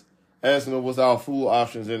desk, asking them what's our food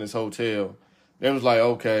options in this hotel. They was like,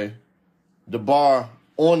 okay, the bar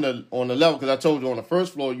on the level, because I told you on the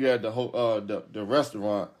first floor you had the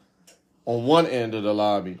restaurant on one end of the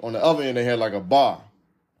lobby. On the other end they had like a bar.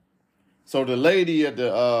 So the lady at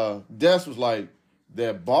the desk was like,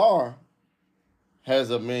 that bar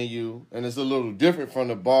has a menu and it's a little different from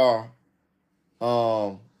the bar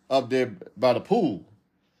up there by the pool.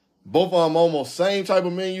 Both of them almost same type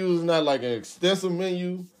of menus, not like an extensive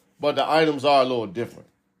menu, but the items are a little different.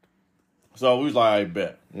 So we was like, I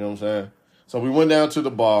bet. You know what I'm saying? So we went down to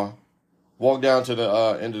the bar, walked down to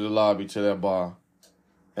the end of the lobby to that bar,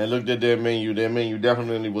 and looked at their menu. Their menu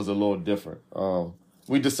definitely was a little different.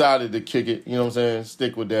 We decided to kick it, you know what I'm saying?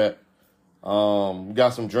 Stick with that. We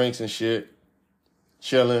got some drinks and shit.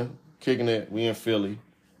 Chilling, kicking it. We in Philly.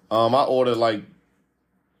 I ordered like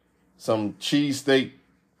some cheesesteak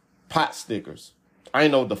pot stickers. I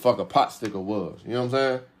didn't know what the fuck a pot sticker was. You know what I'm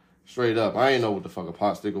saying? Straight up. I didn't know what the fuck a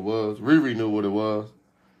pot sticker was. RiRi knew what it was.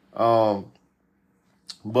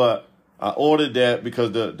 But I ordered that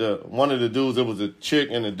because the one of the dudes, it was a chick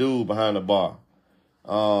and a dude behind the bar.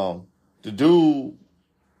 The dude,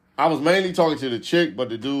 I was mainly talking to the chick, but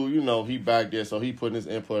the dude, you know, he back there, so he putting his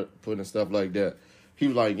input, putting stuff like that. He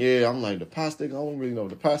was like, yeah, I'm like, the pot sticker, I don't really know what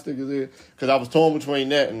the pot stickers is. Because I was torn between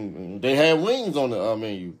that and they had wings on the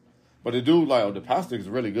menu. But the dude, like, oh, the pot stickers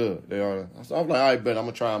are really good. They are. So I'm like, all right, bet, I'm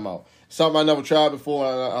going to try them out. Something I never tried before,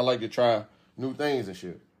 I like to try new things and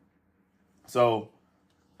shit. So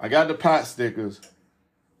I got the pot stickers.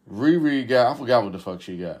 RiRi got, I forgot what the fuck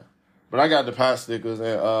she got. But I got the pot stickers,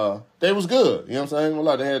 and they was good. You know what I'm saying?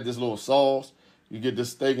 Like, they had this little sauce. You get the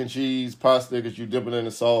steak and cheese pot stickers, you dip it in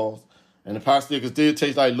the sauce. And the pot stickers did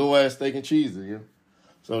taste like little-ass steak and cheese, you know?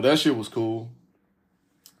 So that shit was cool.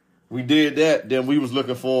 We did that. Then we was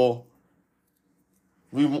looking for,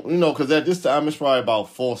 because at this time, it's probably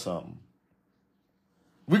about 4-something.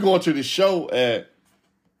 We going to the show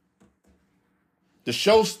the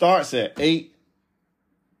show starts at 8,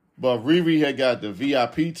 but RiRi had got the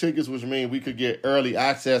VIP tickets, which means we could get early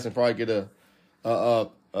access and probably get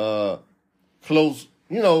a close,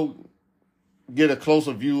 get a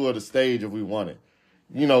closer view of the stage if we wanted.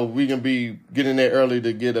 We can get in there early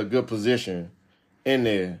to get a good position in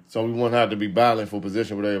there, so we wouldn't have to be battling for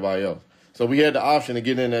position with everybody else. So we had the option to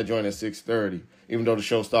get in that joint at 6:30, even though the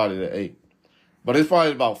show started at 8. But it's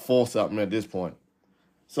probably about 4-something at this point.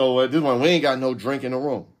 So at this point, we ain't got no drink in the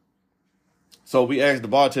room. So we asked the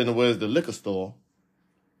bartender, where's the liquor store?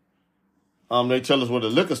 They tell us where the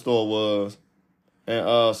liquor store was.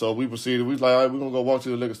 And so we proceeded. We was like, all right, we're going to go walk to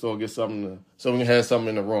the liquor store and get something so we can have something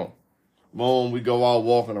in the room. Boom, we go out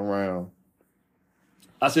walking around.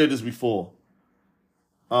 I said this before.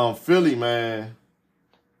 Philly, man.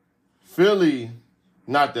 Philly,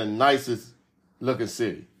 not the nicest looking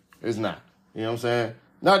city. It's not. You know what I'm saying?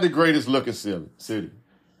 Not the greatest looking city.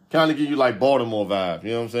 Kind of give you like Baltimore vibe. You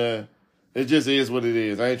know what I'm saying? It just is what it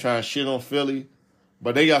is. I ain't trying to shit on Philly,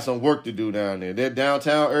 but they got some work to do down there. That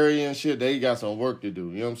downtown area and shit, they got some work to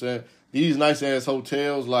do. You know what I'm saying? These nice-ass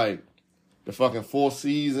hotels like the fucking Four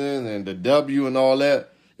Seasons and the W and all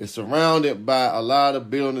that is surrounded by a lot of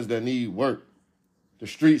buildings that need work. The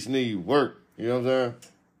streets need work. You know what I'm saying?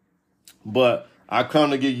 But I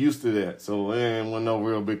come to get used to that, so it ain't no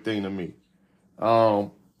real big thing to me.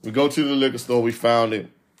 We go to the liquor store. We found it.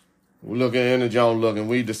 We're looking in the joint looking.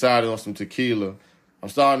 We decided on some tequila. I'm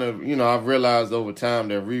starting to, I've realized over time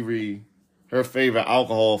that RiRi, her favorite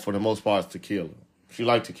alcohol for the most part is tequila. She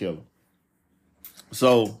liked tequila.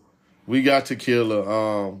 So we got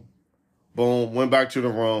tequila. Boom, went back to the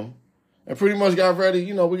room and pretty much got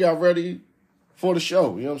ready. We got ready for the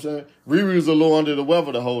show. You know what I'm saying? RiRi was a little under the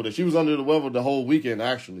weather the whole day. She was under the weather the whole weekend,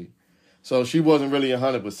 actually. So she wasn't really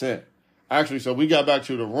 100%. Actually, so we got back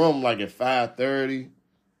to the room like at 5:30.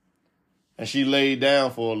 And she laid down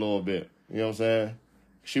for a little bit. You know what I'm saying?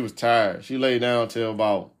 She was tired. She laid down till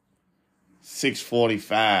about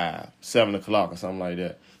 6:45, 7 o'clock or something like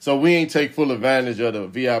that. So we ain't take full advantage of the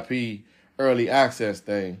VIP early access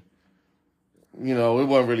thing. It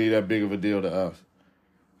wasn't really that big of a deal to us.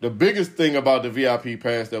 The biggest thing about the VIP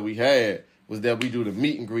pass that we had was that we do the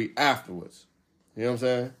meet and greet afterwards. You know what I'm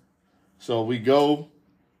saying? So we go.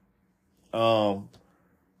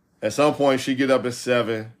 At some point, she get up at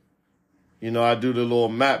 7. I do the little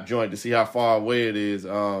map joint to see how far away it is.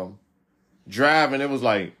 Driving, it was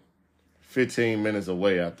like 15 minutes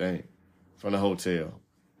away, I think, from the hotel.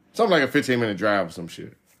 Something like a 15-minute drive or some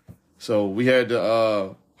shit. So we had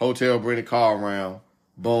the hotel bring the car around.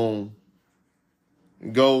 Boom.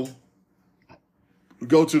 Go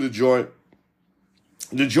to the joint.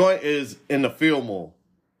 The joint is in the Fillmore.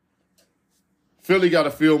 Philly got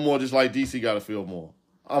a Fillmore just like DC got a Fillmore.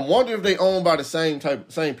 I'm wondering if they owned by the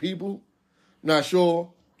same people. Not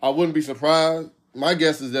sure. I wouldn't be surprised. My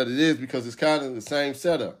guess is that it is because it's kind of the same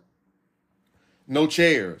setup. No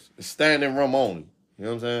chairs. It's standing room only. You know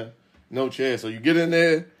what I'm saying? No chairs. So you get in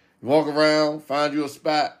there, you walk around, find you a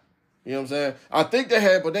spot. You know what I'm saying? I think they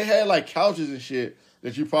had like couches and shit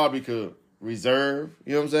that you probably could reserve.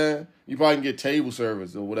 You know what I'm saying? You probably can get table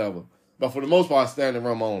service or whatever. But for the most part, standing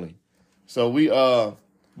room only. So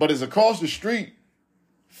but it's across the street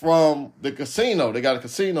from the casino. They got a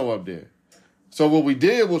casino up there. So what we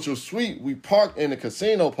did, which was sweet, we parked in the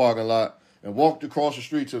casino parking lot and walked across the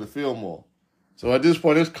street to the Fillmore. So at this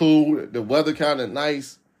point, it's cool. The weather kind of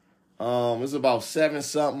nice. It's about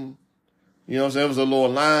 7-something. You know what I'm saying? It was a little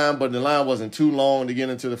line, but the line wasn't too long to get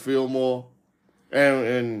into the Fillmore.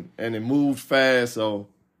 And it moved fast, so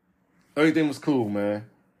everything was cool, man.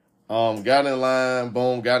 Got in line,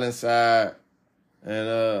 boom, got inside,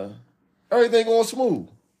 and everything going smooth.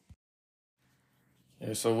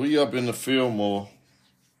 And so we up in the Fillmore.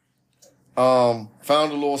 Found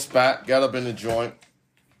a little spot, got up in the joint,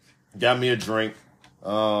 got me a drink.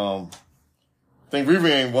 I think RiRi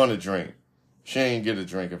ain't want a drink. She ain't get a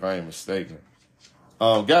drink if I ain't mistaken.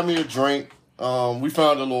 Got me a drink. We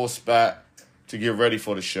found a little spot to get ready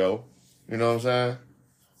for the show. You know what I'm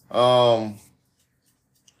saying?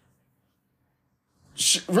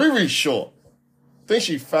 RiRi's short. I think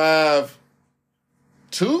she 5'2".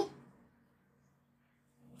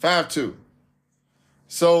 5'2".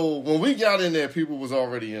 So when we got in there, people was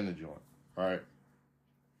already in the joint, right?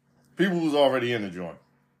 People was already in the joint.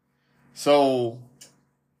 So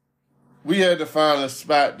we had to find a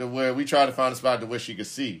spot to where we tried to find a spot to where she could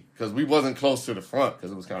see, because we wasn't close to the front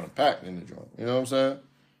because it was kind of packed in the joint. You know what I'm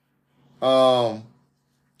saying?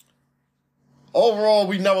 Overall,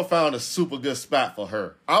 we never found a super good spot for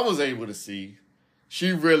her. I was able to see.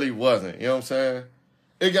 She really wasn't. You know what I'm saying?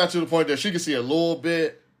 It got to the point that she could see a little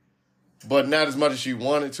bit, but not as much as she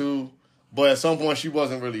wanted to. But at some point, she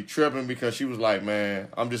wasn't really tripping because she was like, man,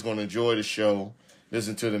 I'm just going to enjoy the show,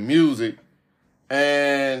 listen to the music,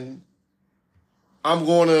 and I'm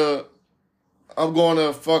going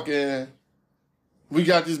to fucking, we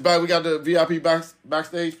got the VIP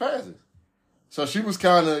backstage passes. So she was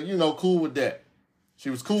kind of, you know, cool with that. She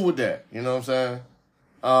was cool with that. You know what I'm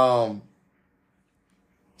saying?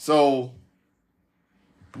 So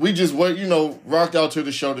we just went, you know, rocked out to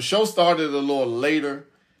the show. The show started a little later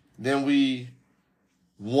than we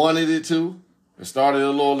wanted it to. It started a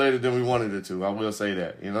little later than we wanted it to. I will say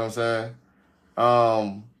that. You know what I'm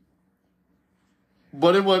saying?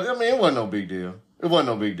 But it wasn't no big deal. It wasn't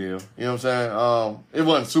no big deal. You know what I'm saying? It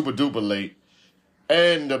wasn't super duper late.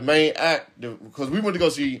 And the main act, because we went to go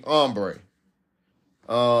see Ambré.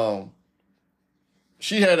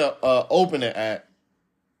 She had a opening act.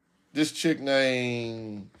 This chick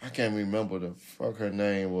named, I can't remember the fuck her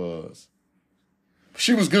name was.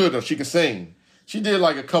 She was good though. She could sing. She did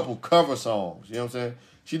like a couple cover songs. You know what I'm saying?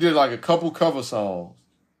 She did like a couple cover songs.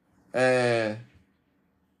 And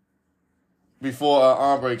before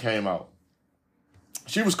Ambré came out.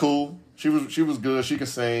 She was cool. She was good. She could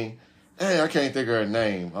sing. Hey, I can't think of her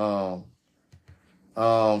name.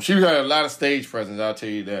 She had a lot of stage presence, I'll tell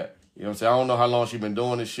you that. You know what I'm saying? I don't know how long she's been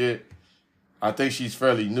doing this shit. I think she's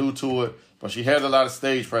fairly new to it, but she had a lot of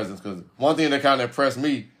stage presence, because one thing that kind of impressed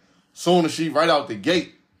me, soon as she, right out the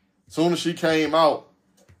gate, soon as she came out,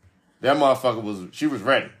 that motherfucker she was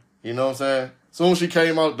ready. You know what I'm saying? Soon as she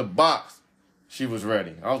came out the box, she was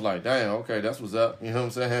ready. I was like, damn, okay, that's what's up. You know what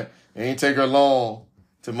I'm saying? It ain't take her long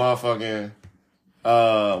to motherfucking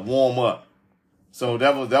warm up. So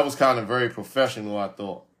that was kind of very professional, I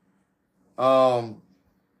thought.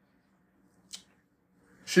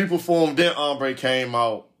 She performed, then Ambré came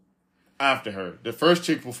out after her. The first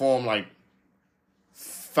chick performed like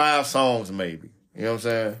 5 songs maybe. You know what I'm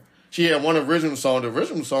saying? She had one original song. The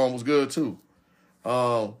original song was good too.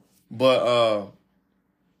 But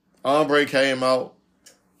Ambré came out.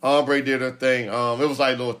 Ambré did her thing. It was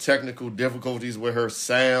like little technical difficulties with her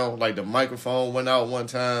sound. Like the microphone went out one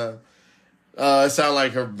time. It sounded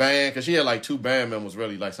like her band, because she had like 2 band members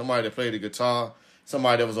really. Like somebody that played the guitar,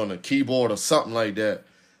 somebody that was on the keyboard or something like that.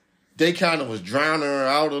 They kind of was drowning her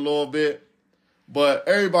out a little bit. But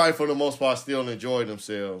everybody for the most part still enjoyed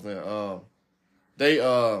themselves. And they,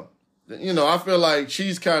 you know, I feel like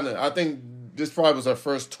I think this probably was her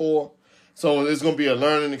first tour. So it's going to be a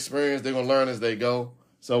learning experience. They're going to learn as they go.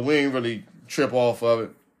 So we ain't really trip off of it.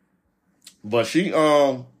 But she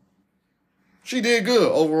did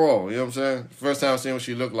good overall. You know what I'm saying? First time seeing what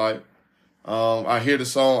she looked like. I hear the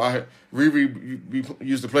song. RiRi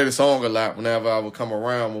used to play the song a lot whenever I would come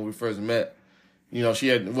around when we first met. You know, she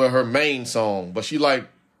had her main song, but she liked,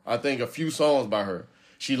 I think, a few songs by her.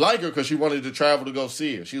 She liked her because she wanted to travel to go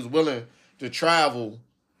see her. She was willing to travel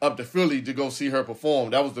up to Philly to go see her perform.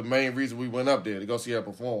 That was the main reason we went up there, to go see her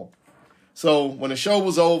perform. So when the show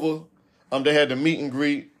was over, they had the meet and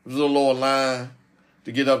greet. There was a little line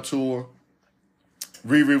to get up to her.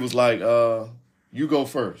 RiRi was like, you go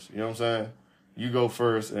first. You know what I'm saying? You go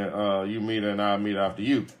first, and you meet her, and I'll meet after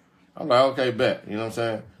you. I'm like, okay, bet. You know what I'm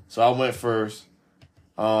saying? So I went first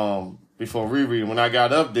before RiRi. And when I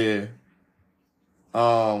got up there,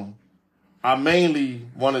 I mainly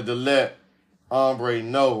wanted to let Ambré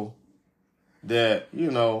know that, you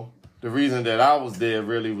know, the reason that I was there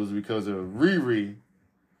really was because of RiRi.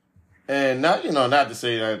 And not to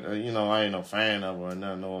say that, I ain't no fan of her or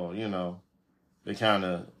nothing, or, they kind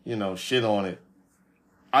of, shit on it.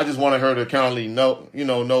 I just wanted her to kind of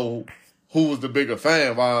know who was the bigger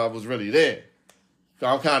fan while I was really there. So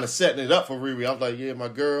I'm kind of setting it up for RiRi. I was like, yeah, my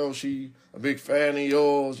girl, she a big fan of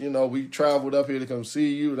yours. We traveled up here to come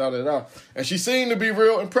see you, da-da-da. And she seemed to be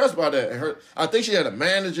real impressed by that. And I think she had a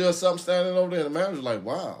manager or something standing over there, and the manager was like,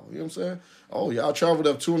 wow, you know what I'm saying? Oh, y'all traveled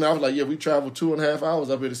up 2.5 hours. I was like, yeah, we traveled 2.5 hours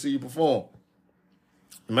up here to see you perform.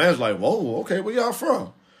 The manager's like, whoa, okay, where y'all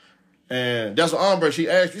from? And that's what Ambré, she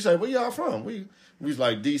asked, she said, where y'all from? We was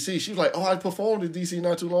like, D.C. She was like, oh, I performed in D.C.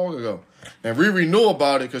 not too long ago. And RiRi knew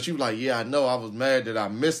about it because she was like, yeah, I know. I was mad that I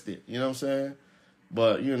missed it. You know what I'm saying?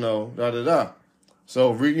 But, you know, da-da-da.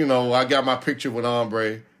 So, you know, I got my picture with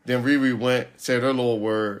Ambré. Then RiRi went, said her little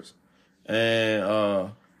words.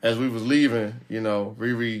 And as we was leaving, you know,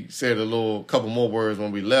 RiRi said couple more words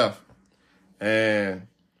when we left. And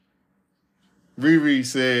RiRi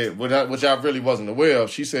said, which I really wasn't aware of,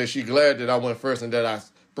 she said she glad that I went first and that I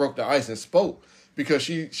broke the ice and spoke because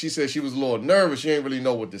she said she was a little nervous. She didn't really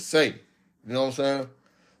know what to say. You know what I'm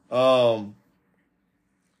saying?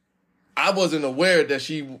 I wasn't aware that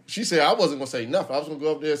she said I wasn't going to say nothing. I was going to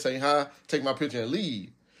go up there, say hi, take my picture, and leave.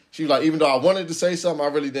 She was like, even though I wanted to say something, I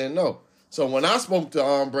really didn't know. So when I spoke to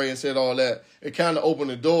Ambré and said all that, it kind of opened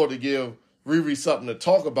the door to give RiRi something to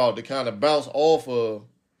talk about to kind of bounce off of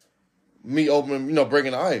me opening, you know,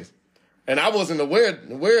 breaking the ice. And I wasn't aware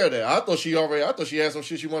of that. I thought she had some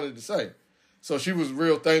shit she wanted to say. So she was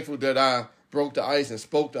real thankful that I broke the ice and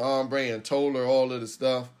spoke to Ambré and told her all of the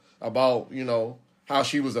stuff about, you know, how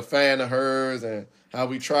she was a fan of hers and how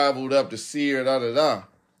we traveled up to see her, da-da-da.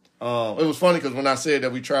 It was funny because when I said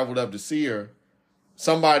that we traveled up to see her,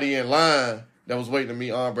 somebody in line that was waiting to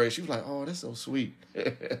meet Ambré, she was like, oh, that's so sweet.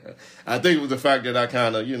 I think it was the fact that I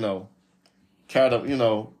kind of, you know,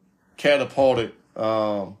 catapulted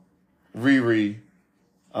RiRi,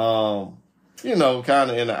 you know,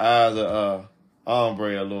 kind of in the eyes of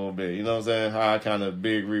Ambré a little bit. You know what I'm saying? How I kind of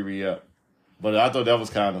big RiRi up. But I thought that was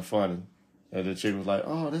kind of funny. And the chick was like,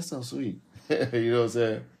 oh, that's so sweet. You know what I'm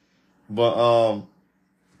saying? But,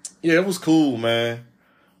 yeah, it was cool, man.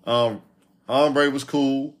 Ambré was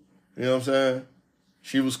cool. You know what I'm saying?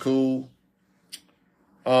 She was cool.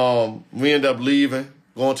 We ended up leaving,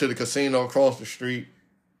 going to the casino across the street.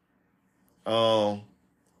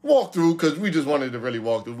 Walk through because we just wanted to really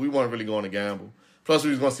walk through. We weren't really going to gamble. Plus, we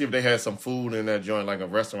was going to see if they had some food in that joint, like a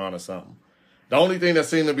restaurant or something. The only thing that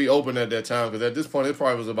seemed to be open at that time, because at this point, it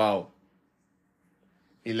probably was about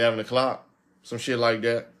 11 o'clock, some shit like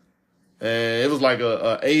that. And it was like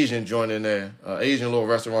a Asian joint in there, an Asian little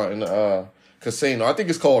restaurant in the casino. I think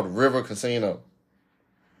it's called River Casino.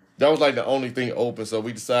 That was like the only thing open, so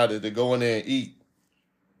we decided to go in there and eat.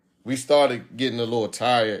 We started getting a little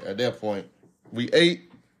tired at that point. We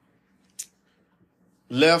ate,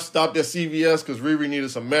 left, stopped at CVS because RiRi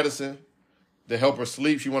needed some medicine to help her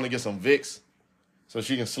sleep. She wanted to get some Vicks so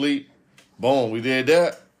she can sleep. Boom, we did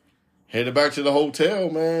that. Headed back to the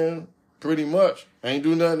hotel, man, pretty much. Ain't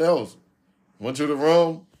do nothing else. Went to the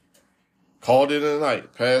room, called it a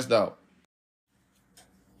night, passed out.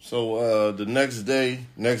 So the next day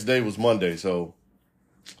was Monday. So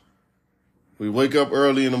we wake up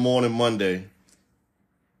early in the morning Monday,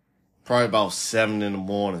 probably about 7 in the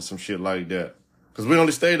morning, some shit like that. Because we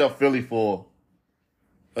only stayed up Philly for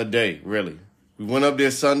a day, really. We went up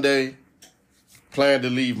there Sunday, planned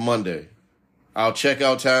to leave Monday. Our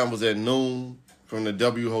checkout time was at noon from the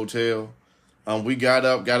W Hotel. We got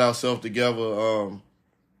up, got ourselves together.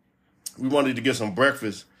 We wanted to get some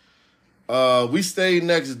breakfast. We stayed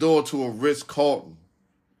next door to a Ritz-Carlton.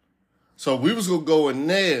 So we was going to go in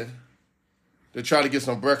there to try to get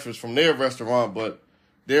some breakfast from their restaurant, but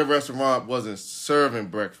their restaurant wasn't serving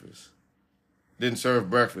breakfast. Didn't serve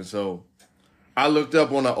breakfast. So I looked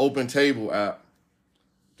up on the Open Table app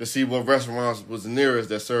to see what restaurants was nearest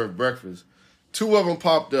that served breakfast. 2 of them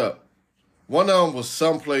popped up. One of them was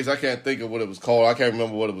someplace, I can't think of what it was called. I can't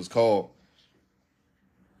remember what it was called.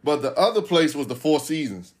 But the other place was the Four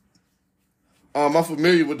Seasons. I'm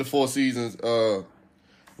familiar with the Four Seasons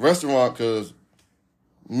restaurant because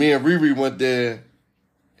me and RiRi went there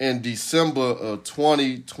in December of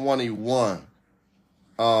 2021.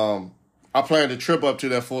 I planned a trip up to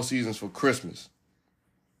that Four Seasons for Christmas.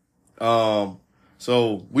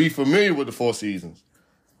 So we familiar with the Four Seasons.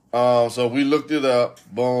 So we looked it up,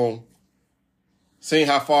 boom, seen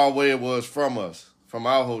how far away it was from us, from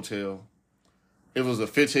our hotel. It was a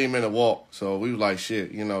 15-minute walk. So we was like,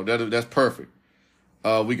 shit, you know, that's perfect.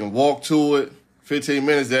 We can walk to it. 15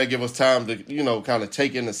 minutes, that'll give us time to, you know, kind of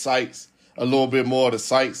take in the sights, a little bit more of the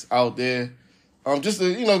sights out there. Just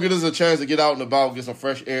to, you know, give us a chance to get out and about, get some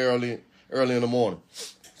fresh air early in the morning.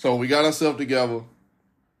 So we got ourselves together,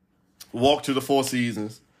 walked to the Four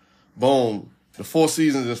Seasons. Boom. The Four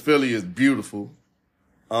Seasons in Philly is beautiful.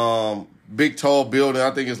 Big, tall building.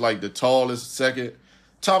 I think it's like the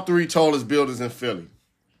top 3 tallest buildings in Philly.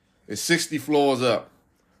 It's 60 floors up.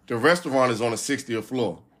 The restaurant is on the 60th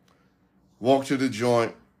floor. Walked to the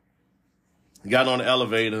joint. Got on the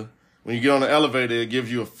elevator. When you get on the elevator, it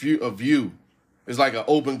gives you a view. It's like an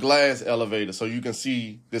open glass elevator, so you can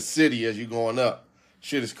see the city as you're going up.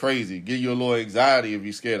 shit is crazy. Give you a little anxiety if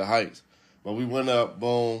you're scared of heights. But we went up,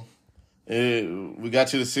 boom. We got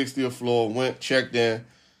to the 60th floor, went, checked in,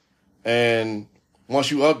 and once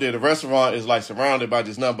you up there, the restaurant is like surrounded by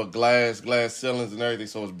just nothing but glass ceilings and everything,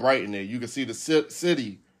 so it's bright in there. You can see the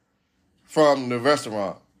city from the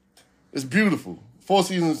restaurant. It's beautiful. Four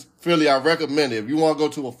Seasons Philly, I recommend it. If you want to go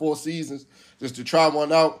to a Four Seasons, just to try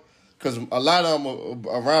one out, because a lot of them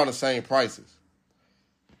are around the same prices.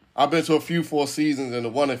 I've been to a few Four Seasons, and the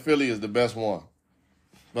one in Philly is the best one.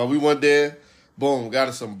 But we went there, boom, got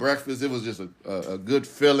us some breakfast. It was just a good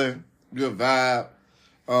feeling, good vibe.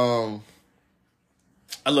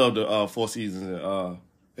 I love the Four Seasons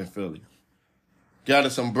in Philly. Got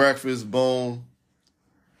us some breakfast, boom.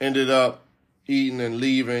 Ended up eating and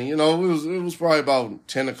leaving. You know, it was probably about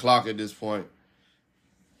 10 o'clock at this point.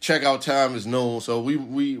 Checkout time is noon, so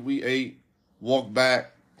we ate, walked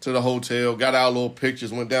back to the hotel, got our little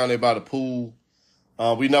pictures, went down there by the pool.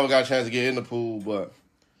 We never got a chance to get in the pool, but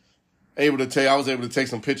I was able to take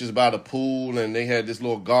some pictures by the pool, and they had this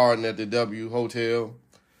little garden at the W Hotel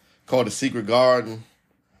called the Secret Garden.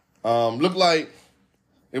 Looked like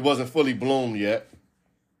it wasn't fully bloomed yet.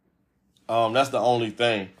 That's the only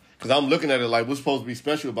thing. Because I'm looking at it like, what's supposed to be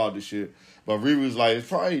special about this shit? But RiRi was like, it's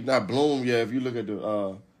probably not bloomed yet. If you look at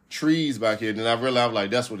the trees back here, then I realized,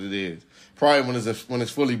 like, that's what it is. Probably when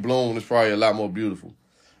it's fully bloomed, it's probably a lot more beautiful.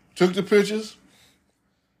 Took the pictures,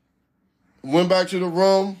 went back to the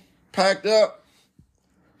room, packed up,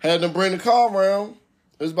 had them bring the car around.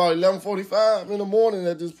 It was about 11:45 in the morning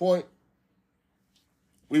at this point.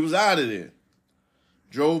 We was out of there.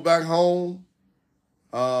 Drove back home,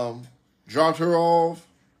 dropped her off,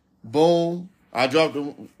 boom. I dropped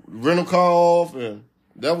the rental car off, and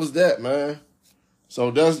that was that, man. So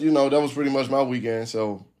that was pretty much my weekend.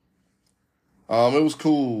 So it was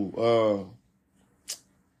cool.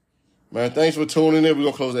 Man, thanks for tuning in. We're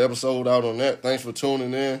going to close the episode out on that. Thanks for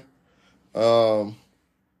tuning in. To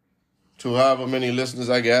however many listeners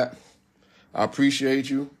I got, I appreciate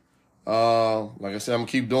you. Like I said, I'm going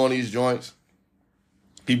to keep doing these joints.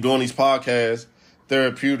 Keep doing these podcasts.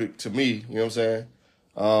 Therapeutic to me, you know what I'm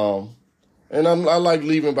saying? And I like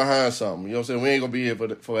leaving behind something. You know what I'm saying? We ain't going to be here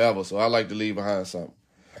forever, so I like to leave behind something.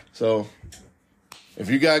 So if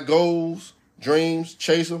you got goals, dreams,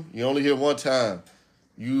 chase them. You only here one time.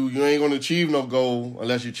 You ain't going to achieve no goal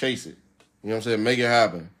unless you chase it. You know what I'm saying? Make it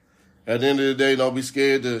happen. At the end of the day, don't be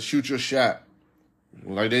scared to shoot your shot.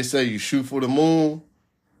 Like they say, you shoot for the moon,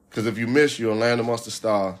 because if you miss, you'll land amongst the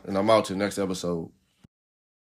stars. And I'm out to the next episode.